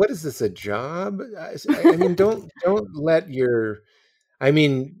 Yeah. What is this, a job? I mean, don't let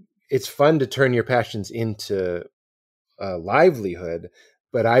it's fun to turn your passions into a livelihood,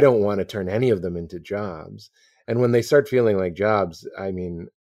 but I don't want to turn any of them into jobs. And when they start feeling like jobs, I'm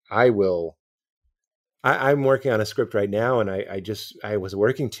working on a script right now, and I was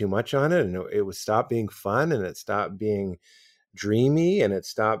working too much on it, and it was stopped being fun, and it stopped being dreamy, and it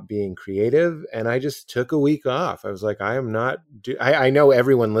stopped being creative. And I just took a week off. I was like, I know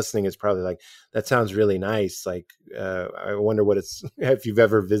everyone listening is probably like, that sounds really nice. Like, I wonder what it's, if you've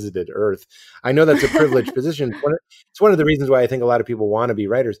ever visited Earth. I know that's a privileged position. It's one of the reasons why I think a lot of people want to be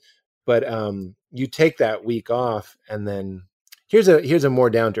writers, but you take that week off, and then here's a more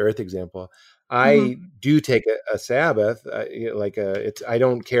down to earth example. I do take a Sabbath, I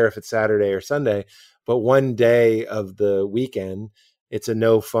don't care if it's Saturday or Sunday, but one day of the weekend, it's a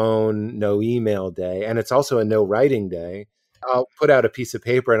no phone, no email day. And it's also a no writing day. I'll put out a piece of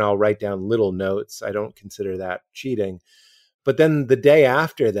paper and I'll write down little notes. I don't consider that cheating, But then the day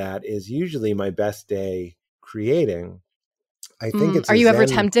after that is usually my best day creating. I think it's Are a you ever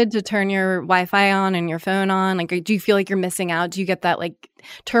Zen. tempted to turn your Wi-Fi on and your phone on? Like, do you feel like you're missing out? Do you get that like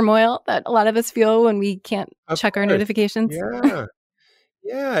turmoil that a lot of us feel when we can't Of check our course. notifications? Yeah.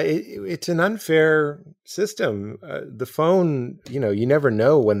 Yeah. It's an unfair system. The phone, you never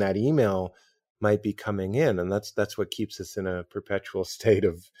know when that email might be coming in. And that's what keeps us in a perpetual state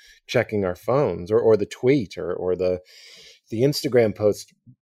of checking our phones, or the tweet, or the Instagram post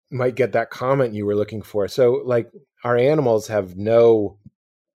might get that comment you were looking for. So like our animals have no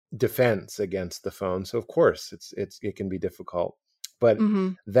defense against the phone. So of course it can be difficult, but Mm-hmm.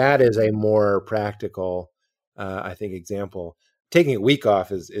 that is a more practical, I think, example. Taking a week off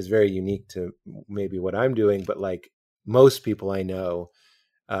is very unique to maybe what I'm doing, but like most people I know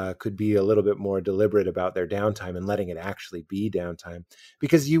could be a little bit more deliberate about their downtime and letting it actually be downtime,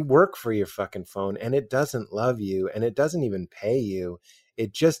 because you work for your fucking phone and it doesn't love you and it doesn't even pay you.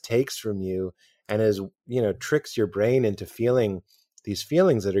 It just takes from you and tricks your brain into feeling these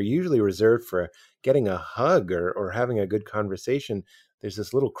feelings that are usually reserved for getting a hug or having a good conversation. There's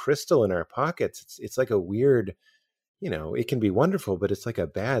this little crystal in our pockets. It's like a weird, it can be wonderful, but it's like a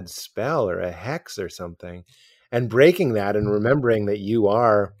bad spell or a hex or something. And breaking that and remembering that you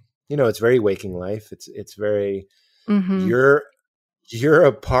are, it's very waking life. It's very, Mm-hmm. you're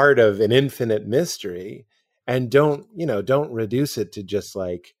a part of an infinite mystery, and don't reduce it to just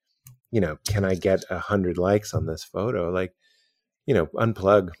like, can I get 100 likes on this photo? Like,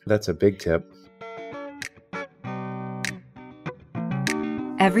 unplug. That's a big tip.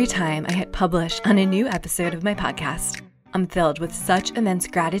 Every time I hit publish on a new episode of my podcast, I'm filled with such immense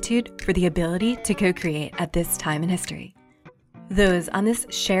gratitude for the ability to co-create at this time in history. Those on this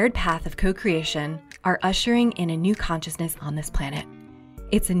shared path of co-creation are ushering in a new consciousness on this planet.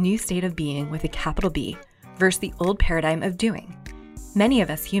 It's a new state of being with a capital B versus the old paradigm of doing. Many of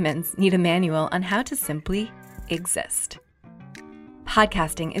us humans need a manual on how to simply exist.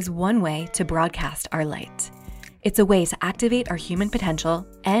 Podcasting is one way to broadcast our light. It's a way to activate our human potential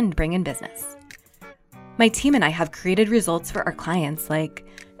and bring in business. My team and I have created results for our clients, like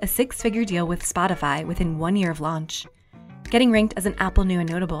a 6-figure deal with Spotify within 1 year of launch, getting ranked as an Apple New and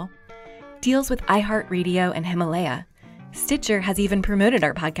Notable, deals with iHeartRadio and Himalaya. Stitcher has even promoted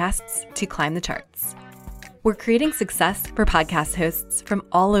our podcasts to climb the charts. We're creating success for podcast hosts from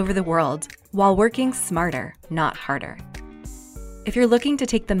all over the world while working smarter, not harder. If you're looking to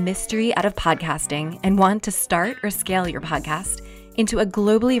take the mystery out of podcasting and want to start or scale your podcast into a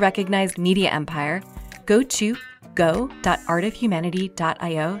globally recognized media empire, go to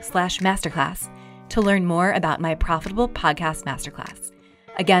go.artofhumanity.io/masterclass to learn more about my profitable podcast masterclass.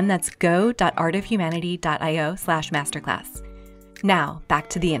 Again, that's go.artofhumanity.io/masterclass. Now, back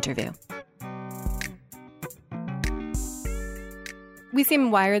to the interview. We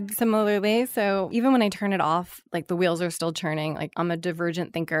seem wired similarly. So even when I turn it off, like the wheels are still turning. Like I'm a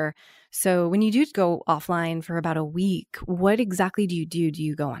divergent thinker. So when you do go offline for about a week, what exactly do you do? Do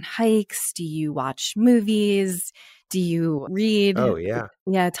you go on hikes? Do you watch movies? Do you read? Oh, yeah.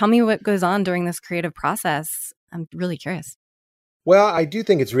 Yeah. Tell me what goes on during this creative process. I'm really curious. Well, I do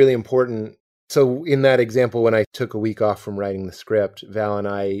think it's really important. So in that example, when I took a week off from writing the script, Val and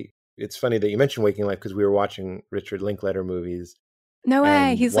I, it's funny that you mentioned Waking Life because we were watching Richard Linklater movies. No way.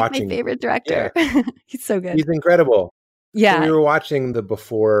 And He's like my favorite director. Yeah, He's so good. he's incredible. Yeah. So we were watching the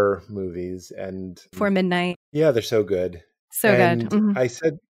Before movies and Before Midnight. Yeah, they're so good. So and good. Mm-hmm.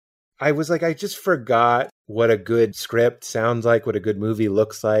 I was like, I just forgot what a good script sounds like, what a good movie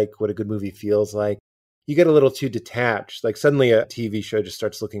looks like, what a good movie feels like. You get a little too detached. Like suddenly a TV show just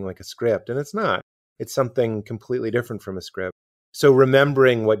starts looking like a script, and it's not. It's something completely different from a script. So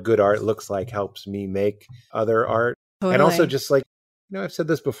remembering what good art looks like helps me make other art. Totally. And also just like, I've said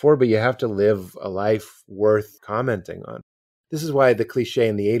this before, but you have to live a life worth commenting on. This is why the cliche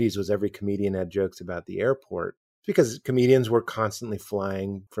in the 80s was every comedian had jokes about the airport. It's because comedians were constantly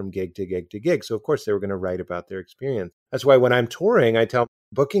flying from gig to gig to gig. So of course they were going to write about their experience. That's why when I'm touring, I tell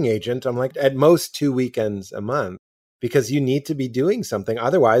booking agent, I'm like, at most 2 weekends a month, because you need to be doing something.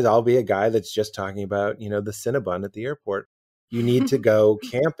 Otherwise, I'll be a guy that's just talking about, the Cinnabon at the airport. You need to go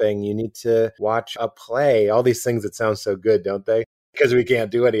camping. You need to watch a play. All these things that sound so good, don't they? Because we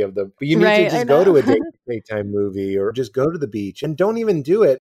can't do any of them. But you need to just go to a daytime movie or just go to the beach, and don't even do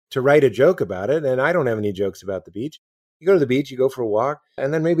it to write a joke about it. And I don't have any jokes about the beach. You go to the beach, you go for a walk,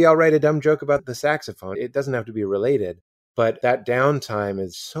 and then maybe I'll write a dumb joke about the saxophone. It doesn't have to be related, but that downtime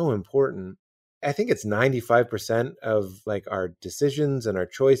is so important. I think it's 95% of like our decisions and our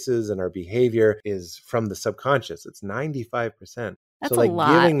choices and our behavior is from the subconscious. It's 95%. That's so like a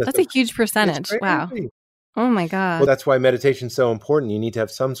lot. Giving That's a huge percentage. Wow. Oh my Well, God. that's why meditation's so important. You need to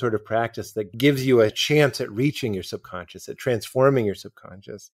have some sort of practice that gives you a chance at reaching your subconscious, at transforming your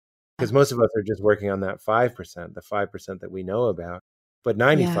subconscious. Because most of us are just working on that 5%, the 5% that we know about. But Yeah.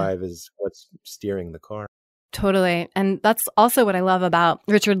 95 is what's steering the car. Totally. And that's also what I love about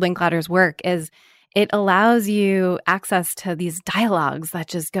Richard Linklater's work is it allows you access to these dialogues that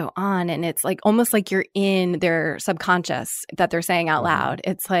just go on. And it's like almost like you're in their subconscious that they're saying out loud.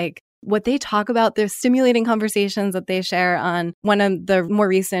 It's like what they talk about, their stimulating conversations that they share on one of the more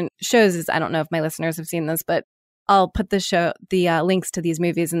recent shows is, I don't know if my listeners have seen this, but I'll put the links to these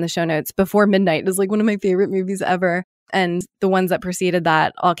movies in the show notes. Before Midnight is like one of my favorite movies ever. And the ones that preceded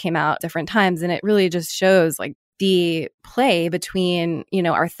that all came out different times. And it really just shows like the play between,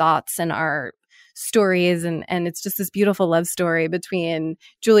 our thoughts and our stories. And it's just this beautiful love story between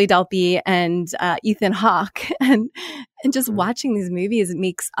Julie Delpy and Ethan Hawke. And just watching these movies, it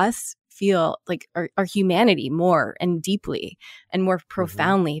makes us feel like our humanity more and deeply and more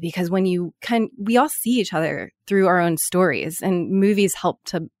profoundly, because when we all see each other through our own stories, and movies help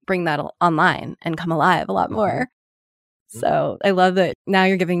to bring that online and come alive a lot more. So I love that now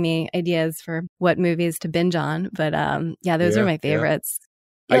you're giving me ideas for what movies to binge on. But those are my favorites.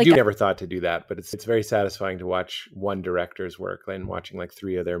 Yeah. I do never thought to do that, but it's very satisfying to watch one director's work and watching like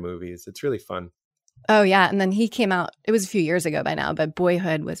 3 of their movies. It's really fun. Oh, yeah. And then he came out, it was a few years ago by now, but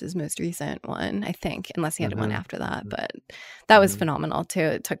Boyhood was his most recent one, I think, unless he had one after that. But that was phenomenal too.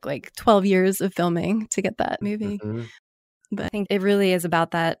 It took like 12 years of filming to get that movie. But I think it really is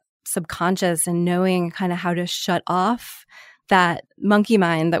about that subconscious and knowing kind of how to shut off that monkey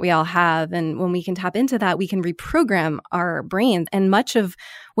mind that we all have. And when we can tap into that, we can reprogram our brains. And much of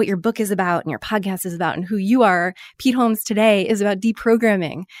what your book is about and your podcast is about and who you are, Pete Holmes Today, is about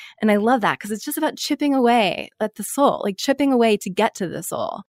deprogramming. And I love that because it's just about chipping away at the soul, like chipping away to get to the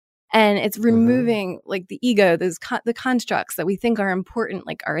soul. And it's removing like the ego, the constructs that we think are important,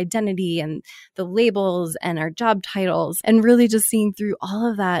 like our identity and the labels and our job titles, and really just seeing through all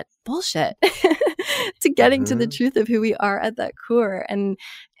of that bullshit to getting to the truth of who we are at that core. And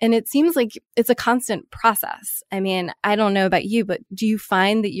it seems like it's a constant process. I mean, I don't know about you, but do you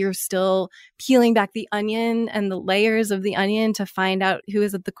find that you're still peeling back the onion and the layers of the onion to find out who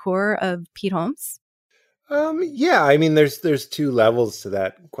is at the core of Pete Holmes? Yeah, I mean, there's 2 levels to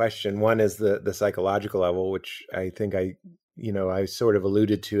that question. One is the psychological level, which I think I sort of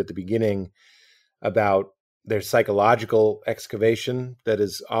alluded to at the beginning about there's psychological excavation that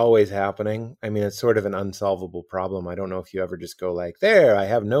is always happening. I mean, it's sort of an unsolvable problem. I don't know if you ever just go like, there, I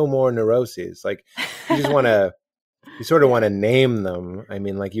have no more neuroses. Like you sort of want to name them. I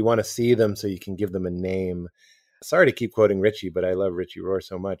mean, like you want to see them so you can give them a name. Sorry to keep quoting Richie, but I love Richie Rohr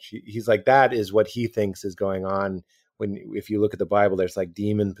so much. He's like, that is what he thinks is going on if you look at the Bible, there's like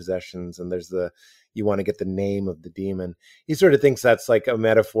demon possessions and you want to get the name of the demon. He sort of thinks that's like a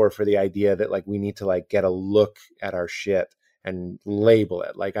metaphor for the idea that like we need to like get a look at our shit and label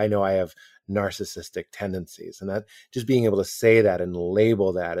it. Like I know I have narcissistic tendencies, and that just being able to say that and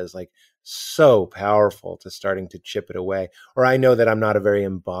label that is like so powerful to starting to chip it away. Or I know that I'm not a very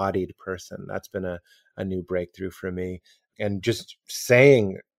embodied person. That's been a new breakthrough for me. And just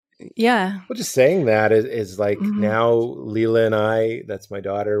saying, just saying that is like now Leela and I, that's my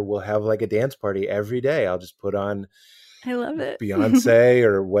daughter, will have like a dance party every day. I'll just put on, I love it, Beyonce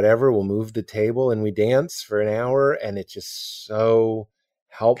or whatever. We'll move the table and we dance for an hour, and it's just so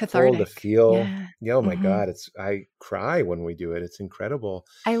helpful cathartic. To feel. Oh my God, I cry when we do it. It's incredible.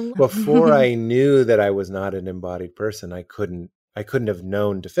 Before I knew that I was not an embodied person, I couldn't have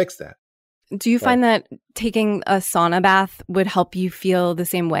known to fix that. Do you find that taking a sauna bath would help you feel the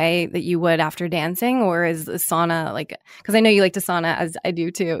same way that you would after dancing? Or is the sauna like, because I know you like to sauna as I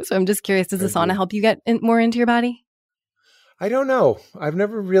do too. So I'm just curious, does the sauna help you get more into your body? I don't know. I've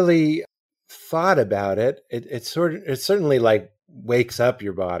never really thought about it. It certainly like wakes up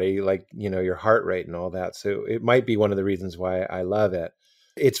your body, like, your heart rate and all that. So it might be one of the reasons why I love it.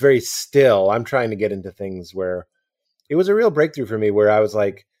 It's very still. I'm trying to get into things where it was a real breakthrough for me, where I was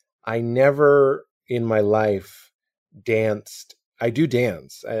like, I never in my life danced. I do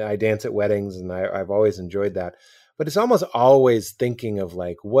dance. I dance at weddings, and I've always enjoyed that. But it's almost always thinking of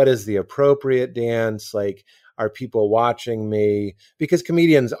like, what is the appropriate dance? Like, are people watching me? Because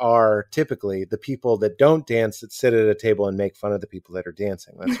comedians are typically the people that don't dance, that sit at a table and make fun of the people that are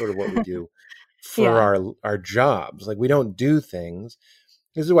dancing. That's sort of what we do for our jobs. Like, we don't do things.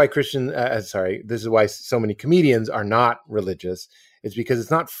 This is why this is why so many comedians are not religious. It's because it's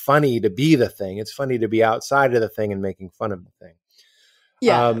not funny to be the thing. It's funny to be outside of the thing and making fun of the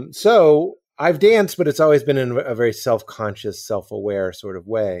thing. So I've danced, but it's always been in a very self-conscious, self-aware sort of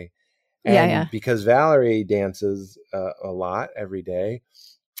way. Yeah, yeah. And because Valerie dances a lot every day,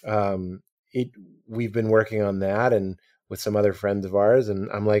 um, it we've been working on that and with some other friends of ours. And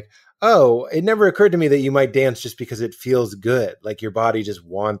I'm like, oh, it never occurred to me that you might dance just because it feels good. Like your body just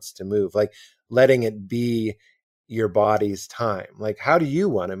wants to move, like letting it be your body's time. Like, how do you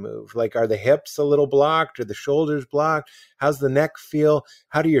want to move? Like, are the hips a little blocked? Are the shoulders blocked? How's the neck feel?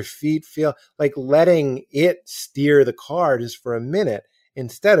 How do your feet feel? Like letting it steer the car just for a minute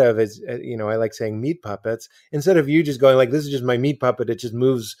instead of, as I like saying meat puppets, instead of you just going like, this is just my meat puppet. It just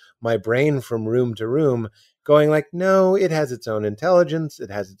moves my brain from room to room, going like, no, it has its own intelligence. It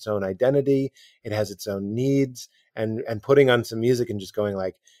has its own identity. It has its own needs, and putting on some music and just going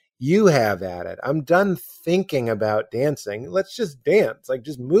like, you have at it. I'm done thinking about dancing. Let's just dance. Like,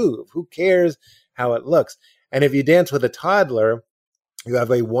 just move. Who cares how it looks? And if you dance with a toddler, you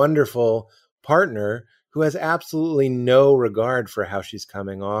have a wonderful partner who has absolutely no regard for how she's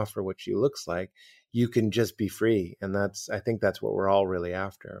coming off or what she looks like. You can just be free. And I think that's what we're all really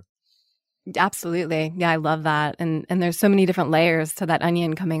after. Absolutely. Yeah, I love that. And there's so many different layers to that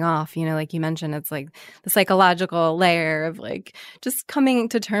onion coming off. Like you mentioned, it's like the psychological layer of like just coming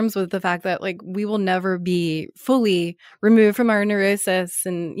to terms with the fact that like we will never be fully removed from our neurosis.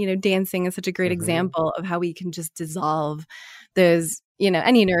 And, dancing is such a great example of how we can just dissolve those,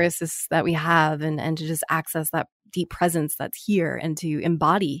 any neurosis that we have and to just access that deep presence that's here and to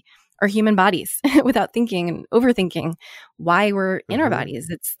embody our human bodies without thinking and overthinking why we're in our bodies.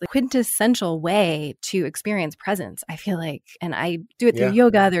 It's the quintessential way to experience presence, I feel like. And I do it through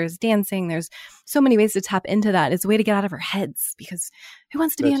yoga. There's dancing. There's so many ways to tap into that. It's a way to get out of our heads, because who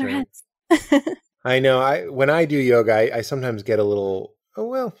wants to be in our heads? I know. When I do yoga, I sometimes get a little, oh,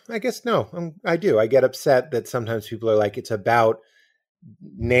 well, I guess no, I do. I get upset that sometimes people are like, it's about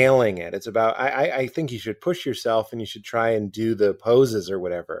nailing it. It's about, I think you should push yourself and you should try and do the poses or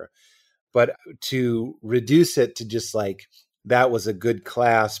whatever. But to reduce it to just like, that was a good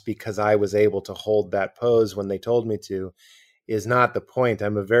class because I was able to hold that pose when they told me to, is not the point.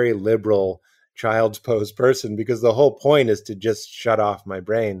 I'm a very liberal child's pose person because the whole point is to just shut off my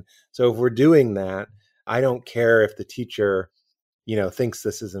brain. So if we're doing that, I don't care if the teacher, thinks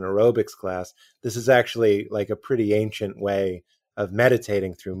this is an aerobics class. This is actually like a pretty ancient way of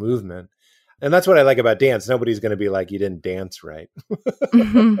meditating through movement. And that's what I like about dance. Nobody's going to be like, you didn't dance right.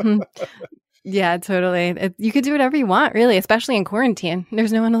 Yeah, totally. You could do whatever you want, really, especially in quarantine.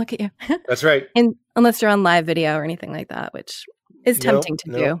 There's no one to look at you. That's right. And unless you're on live video or anything like that, which is tempting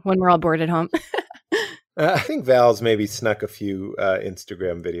to do when we're all bored at home. I think Val's maybe snuck a few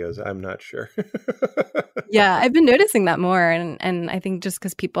Instagram videos. I'm not sure. Yeah, I've been noticing that more. And I think just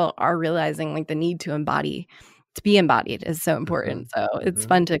because people are realizing like the need to be embodied is so important. So it's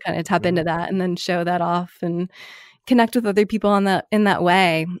fun to kind of tap into that and then show that off and connect with other people in that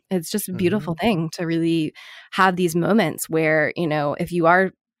way. It's just a beautiful thing to really have these moments where, if you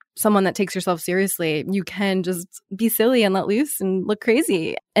are someone that takes yourself seriously, you can just be silly and let loose and look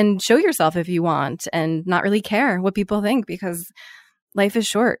crazy and show yourself if you want and not really care what people think, because life is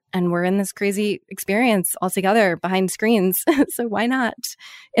short and we're in this crazy experience all together behind screens. So why not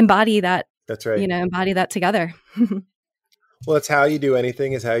embody that? That's right. Embody that together. Well, it's how you do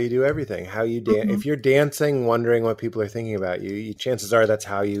anything is how you do everything. How you dance. If you're dancing, wondering what people are thinking about you, chances are that's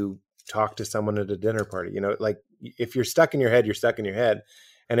how you talk to someone at a dinner party. Like if you're stuck in your head, you're stuck in your head.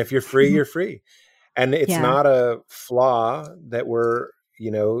 And if you're free, you're free. And it's not a flaw that we're,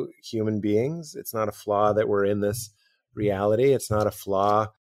 human beings. It's not a flaw that we're in this reality. It's not a flaw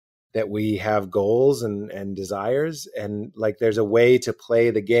that we have goals and desires. And like, there's a way to play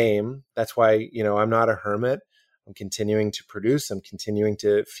the game. That's why, I'm not a hermit. I'm continuing to produce. I'm continuing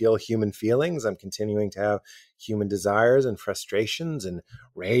to feel human feelings. I'm continuing to have human desires and frustrations and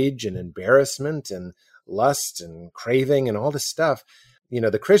rage and embarrassment and lust and craving and all this stuff.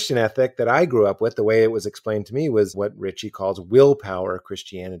 The Christian ethic that I grew up with, the way it was explained to me, was what Richie calls willpower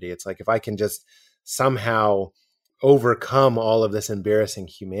Christianity. It's like, if I can just somehow overcome all of this embarrassing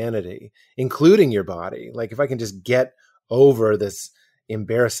humanity, including your body, like if I can just get over this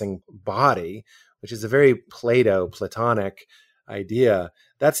embarrassing body, which is a very Platonic idea,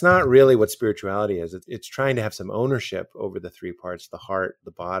 that's not really what spirituality is. It's trying to have some ownership over the three parts: the heart,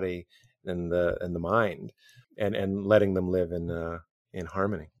 the body, and the mind, and letting them live in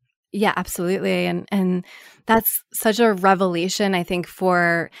harmony. Yeah, absolutely. And that's such a revelation, I think,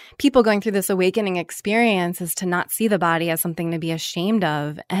 for people going through this awakening experience, is to not see the body as something to be ashamed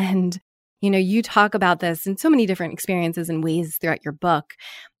of. And, you talk about this in so many different experiences and ways throughout your book.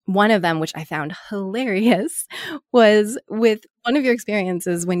 One of them, which I found hilarious, was with one of your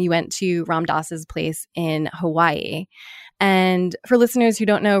experiences when you went to Ram Dass's place in Hawaii. And for listeners who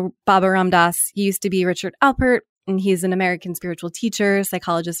don't know Baba Ram Dass, he used to be Richard Alpert, and he's an American spiritual teacher,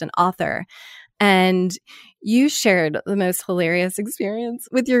 psychologist, and author. And you shared the most hilarious experience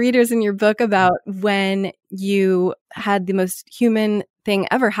with your readers in your book about when you had the most human thing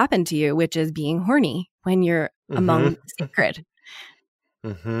ever happen to you, which is being horny when you're among the sacred.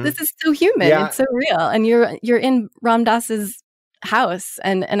 This is so human. Yeah. It's so real. And you're in Ram Dass's house.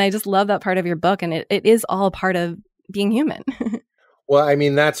 And I just love that part of your book. And it is all part of being human. Well, I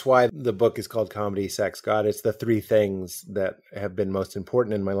mean, that's why the book is called Comedy, Sex, God. It's the three things that have been most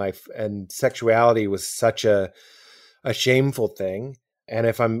important in my life. And sexuality was such a shameful thing. And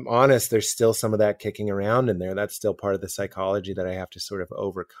if I'm honest, there's still some of that kicking around in there. That's still part of the psychology that I have to sort of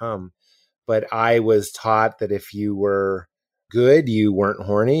overcome. But I was taught that if you were good, you weren't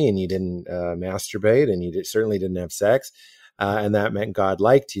horny and you didn't masturbate and you certainly didn't have sex. And that meant God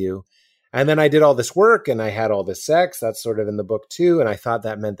liked you. And then I did all this work and I had all this sex. That's sort of in the book too. And I thought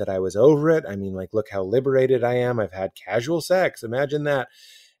that meant that I was over it. I mean, like, look how liberated I am. I've had casual sex. Imagine that.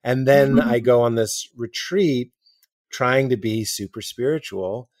 And then I go on this retreat trying to be super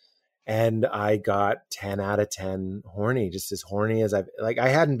spiritual. And I got 10 out of 10 horny, just as horny as I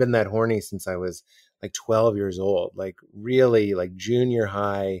hadn't been that horny since I was like 12 years old, like really like junior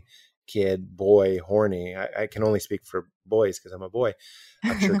high kid, boy, horny. I can only speak for boys because I'm a boy.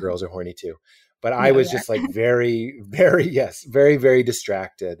 I'm sure girls are horny too. But I was just like very, very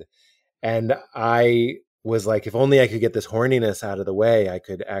distracted. And I was like, if only I could get this horniness out of the way, I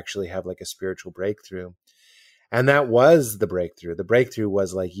could actually have like a spiritual breakthrough. And that was the breakthrough. The breakthrough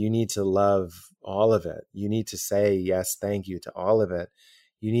was like, you need to love all of it. You need to say yes, thank you to all of it.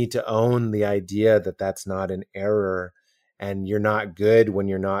 You need to own the idea that that's not an error and you're not good when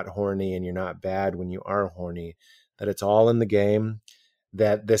you're not horny and you're not bad when you are horny, that it's all in the game.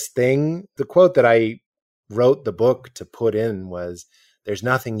 That this thing, the quote that I wrote the book to put in was, there's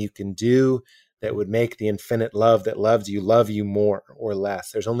nothing you can do that would make the infinite love that loves you love you more or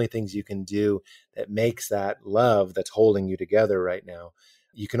less. There's only things you can do that makes that love that's holding you together right now.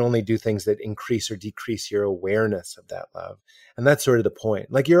 You can only do things that increase or decrease your awareness of that love. And that's sort of the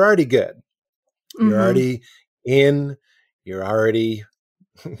point. Like, you're already good. You're already in, you're already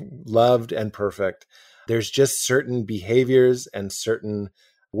loved and perfect. There's just certain behaviors and certain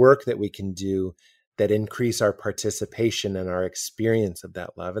work that we can do that increase our participation and our experience of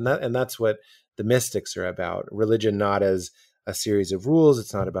that love. And that's what the mystics are about. Religion, not as a series of rules.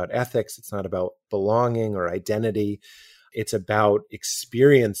 It's not about ethics. It's not about belonging or identity. It's about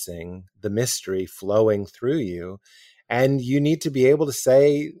experiencing the mystery flowing through you. And you need to be able to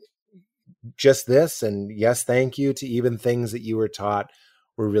say just this and yes, thank you to even things that you were taught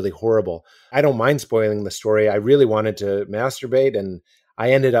were really horrible. I don't mind spoiling the story. I really wanted to masturbate and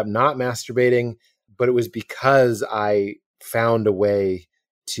I ended up not masturbating, but it was because I found a way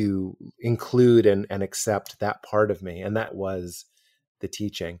to include and accept that part of me. And that was the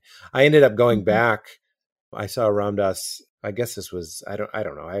teaching. I ended up going back. I saw Ram Dass, I guess this was, I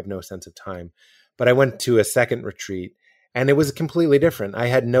don't know. I have no sense of time, but I went to a second retreat and it was completely different. I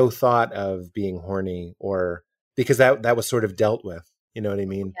had no thought of being horny or because that was sort of dealt with. You know what I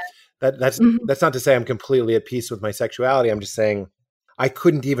mean? That's not to say I'm completely at peace with my sexuality. I'm just saying I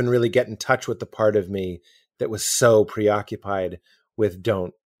couldn't even really get in touch with the part of me that was so preoccupied with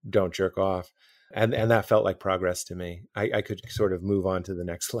don't jerk off. And that felt like progress to me. I could sort of move on to the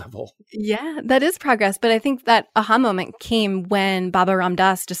next level. Yeah, that is progress. But I think that aha moment came when Baba Ram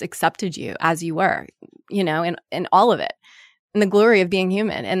Dass just accepted you as you were, you know, in all of it, and the glory of being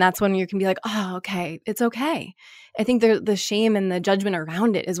human. And that's when you can be like, oh, okay, it's okay. I think the shame and the judgment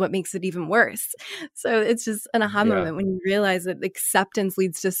around it is what makes it even worse. So it's just an aha moment when you realize that acceptance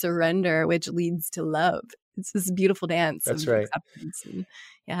leads to surrender, which leads to love. It's this beautiful dance. That's of right. Acceptance. And,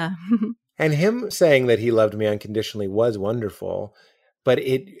 yeah. And him saying that he loved me unconditionally was wonderful. But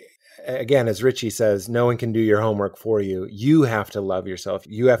it, again, as Richie says, no one can do your homework for you. You have to love yourself.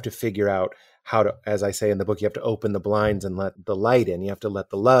 You have to figure out how to, as I say in the book, you have to open the blinds and let the light in. You have to let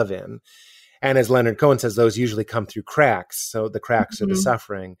the love in. And as Leonard Cohen says, those usually come through cracks. So the cracks are the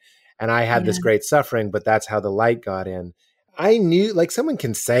suffering. And I had this great suffering, but that's how the light got in. I knew, like, someone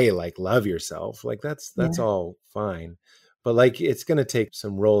can say, like, love yourself. Like, that's all fine. But like, it's going to take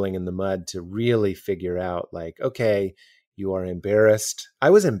some rolling in the mud to really figure out, like, okay, you are embarrassed.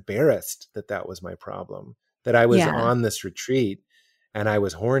 I was embarrassed that was my problem, that I was on this retreat and I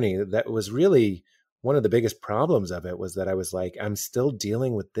was horny. That was really one of the biggest problems of it, was that I was like, I'm still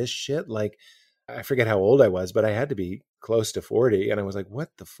dealing with this shit. Like, I forget how old I was, but I had to be close to 40. And I was like, what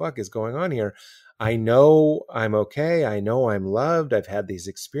the fuck is going on here? I know I'm okay. I know I'm loved. I've had these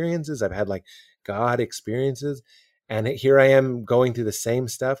experiences. I've had like God experiences. And here I am going through the same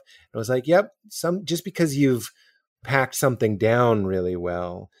stuff. And I was like, yep, just because you've packed something down really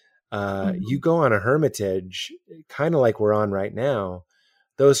well, you go on a hermitage, kind of like we're on right now.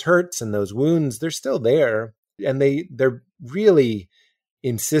 Those hurts and those wounds, they're still there. And they're really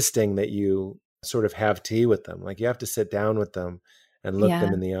insisting that you sort of have tea with them. Like you have to sit down with them and look Yeah,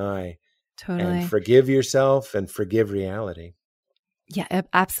 them in the eye and totally. forgive yourself and forgive reality. Yeah,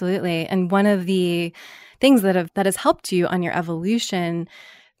 absolutely. And one of the things that has helped you on your evolution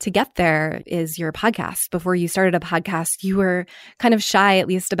to get there is your podcast. Before you started a podcast, you were kind of shy, at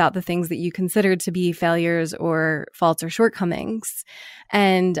least about the things that you considered to be failures or faults or shortcomings.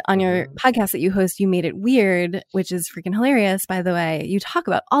 And on your podcast that you host, You Made It Weird, which is freaking hilarious, by the way, you talk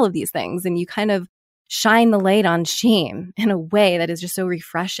about all of these things and you kind of shine the light on shame in a way that is just so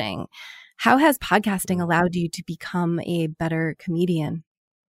refreshing. How has podcasting allowed you to become a better comedian?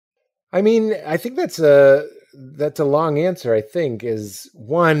 I mean, I think that's a long answer. I think is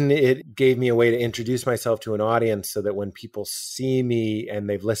one, it gave me a way to introduce myself to an audience so that when people see me and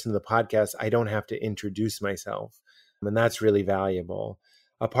they've listened to the podcast, I don't have to introduce myself. And that's really valuable.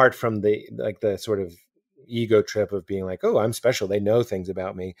 Apart from the sort of ego trip of being like, oh, I'm special, they know things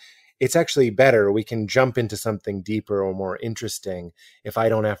about me. It's actually better. We can jump into something deeper or more interesting if I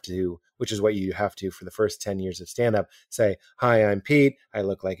don't have to, which is what you have to for the first 10 years of stand-up, say, hi, I'm Pete. I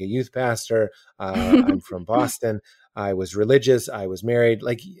look like a youth pastor. I'm from Boston. I was religious. I was married.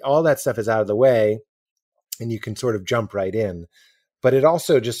 Like all that stuff is out of the way and you can sort of jump right in. But it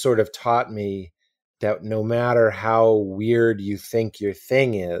also just sort of taught me that no matter how weird you think your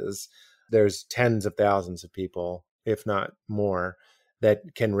thing is, there's tens of thousands of people, if not more, that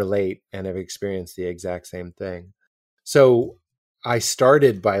can relate and have experienced the exact same thing. So I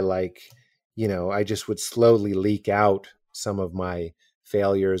started by I just would slowly leak out some of my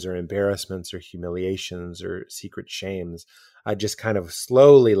failures or embarrassments or humiliations or secret shames. I just kind of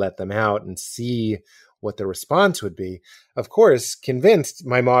slowly let them out and see what the response would be. Of course, convinced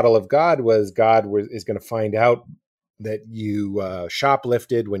my model of God is going to find out that you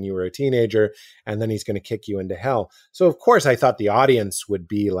shoplifted when you were a teenager, and then he's going to kick you into hell. So of course I thought the audience would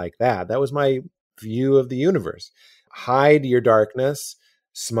be like that. That was my view of the universe. Hide your darkness,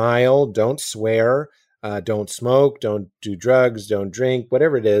 smile, don't swear, don't smoke, don't do drugs, don't drink,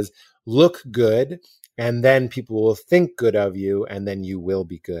 whatever it is, look good. And then people will think good of you and then you will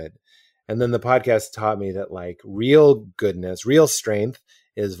be good. And then the podcast taught me that real goodness, real strength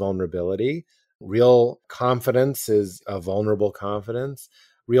is vulnerability. Real confidence is a vulnerable confidence.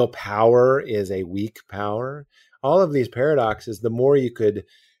 Real power is a weak power. All of these paradoxes, the more you could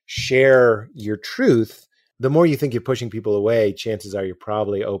share your truth, the more you think you're pushing people away, chances are you're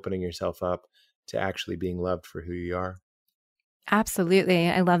probably opening yourself up to actually being loved for who you are. Absolutely.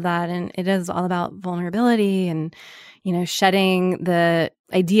 I love that. And it is all about vulnerability and, shedding the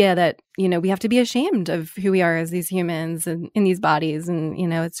idea that, we have to be ashamed of who we are as these humans and in these bodies. And,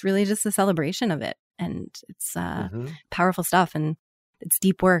 it's really just a celebration of it. And it's powerful stuff and it's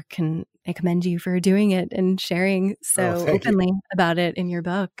deep work. And I commend you for doing it and sharing so openly about it in your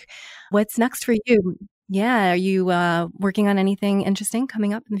book. What's next for you? Yeah. Are you working on anything interesting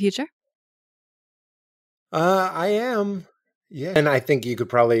coming up in the future? I am. Yeah. And I think you could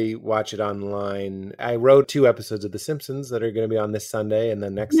probably watch it online. I wrote 2 episodes of The Simpsons that are going to be on this Sunday and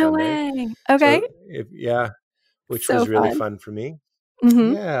then next No Sunday. way. Okay. So, which So was really fun. fun for me.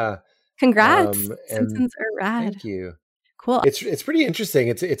 Mm-hmm. Yeah. Congrats. And Simpsons are rad. thank you. Cool. It's pretty interesting.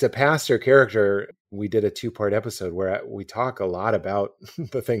 It's a pastor character. We did a 2-part episode where we talk a lot about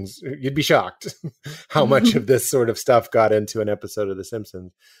the things. You'd be shocked how much of this sort of stuff got into an episode of The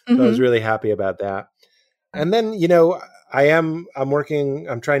Simpsons. So I was really happy about that. And then, I'm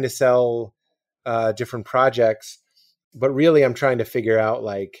trying to sell different projects, but really I'm trying to figure out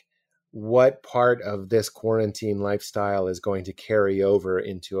what part of this quarantine lifestyle is going to carry over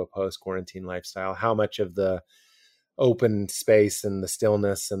into a post-quarantine lifestyle. How much of the open space and the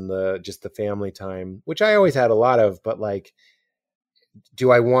stillness and just the family time, which I always had a lot of, but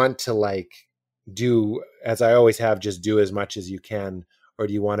do I want to do as I always have, just do as much as you can? Or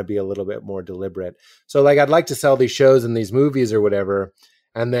do you want to be a little bit more deliberate? So I'd like to sell these shows and these movies or whatever.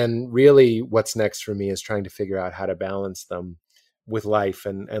 And then really what's next for me is trying to figure out how to balance them with life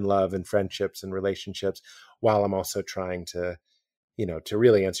and love and friendships and relationships, while I'm also trying to, to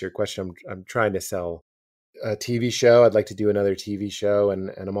really answer your question, I'm trying to sell a TV show. I'd like to do another TV show. And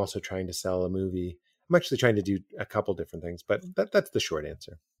I'm also trying to sell a movie. I'm actually trying to do a couple different things, but that's the short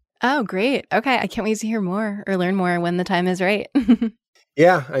answer. Oh, great. Okay. I can't wait to hear more or learn more when the time is right.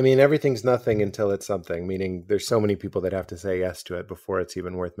 Yeah. I mean, everything's nothing until it's something, meaning there's so many people that have to say yes to it before it's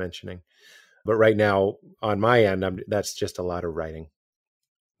even worth mentioning. But right now, on my end, that's just a lot of writing.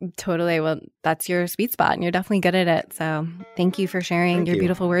 Totally. Well, that's your sweet spot and you're definitely good at it. So thank you for sharing your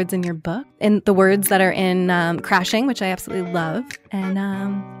beautiful words in your book and the words that are in Crashing, which I absolutely love. And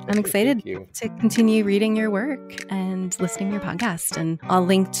I'm excited to continue reading your work and listening to your podcast. And I'll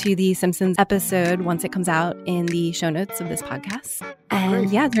link to the Simpsons episode once it comes out in the show notes of this podcast. And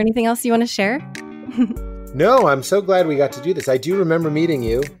yeah, is there anything else you want to share? No, I'm so glad we got to do this. I do remember meeting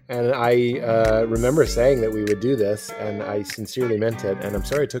you, and I remember saying that we would do this, and I sincerely meant it. And I'm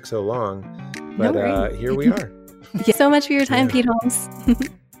sorry it took so long, but here we are. Thank you so much for your time, Pete Holmes.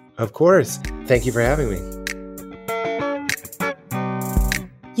 Of course. Thank you for having me.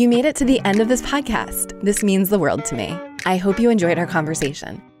 You made it to the end of this podcast. This means the world to me. I hope you enjoyed our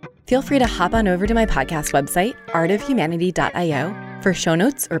conversation. Feel free to hop on over to my podcast website, artofhumanity.io, for show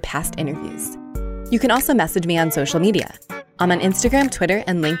notes or past interviews. You can also message me on social media. I'm on Instagram, Twitter,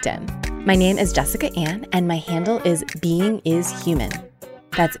 and LinkedIn. My name is Jessica Ann, and my handle is Being is Human.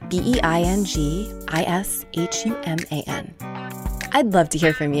 That's BEINGISHUMAN. I'd love to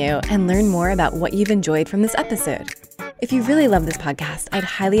hear from you and learn more about what you've enjoyed from this episode. If you really love this podcast, I'd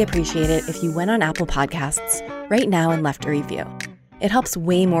highly appreciate it if you went on Apple Podcasts right now and left a review. It helps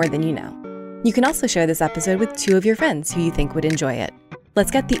way more than you know. You can also share this episode with 2 of your friends who you think would enjoy it. Let's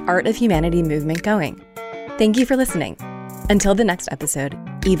get the Art of Humanity movement going. Thank you for listening. Until the next episode,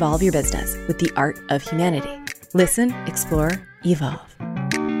 evolve your business with the Art of Humanity. Listen, explore, evolve.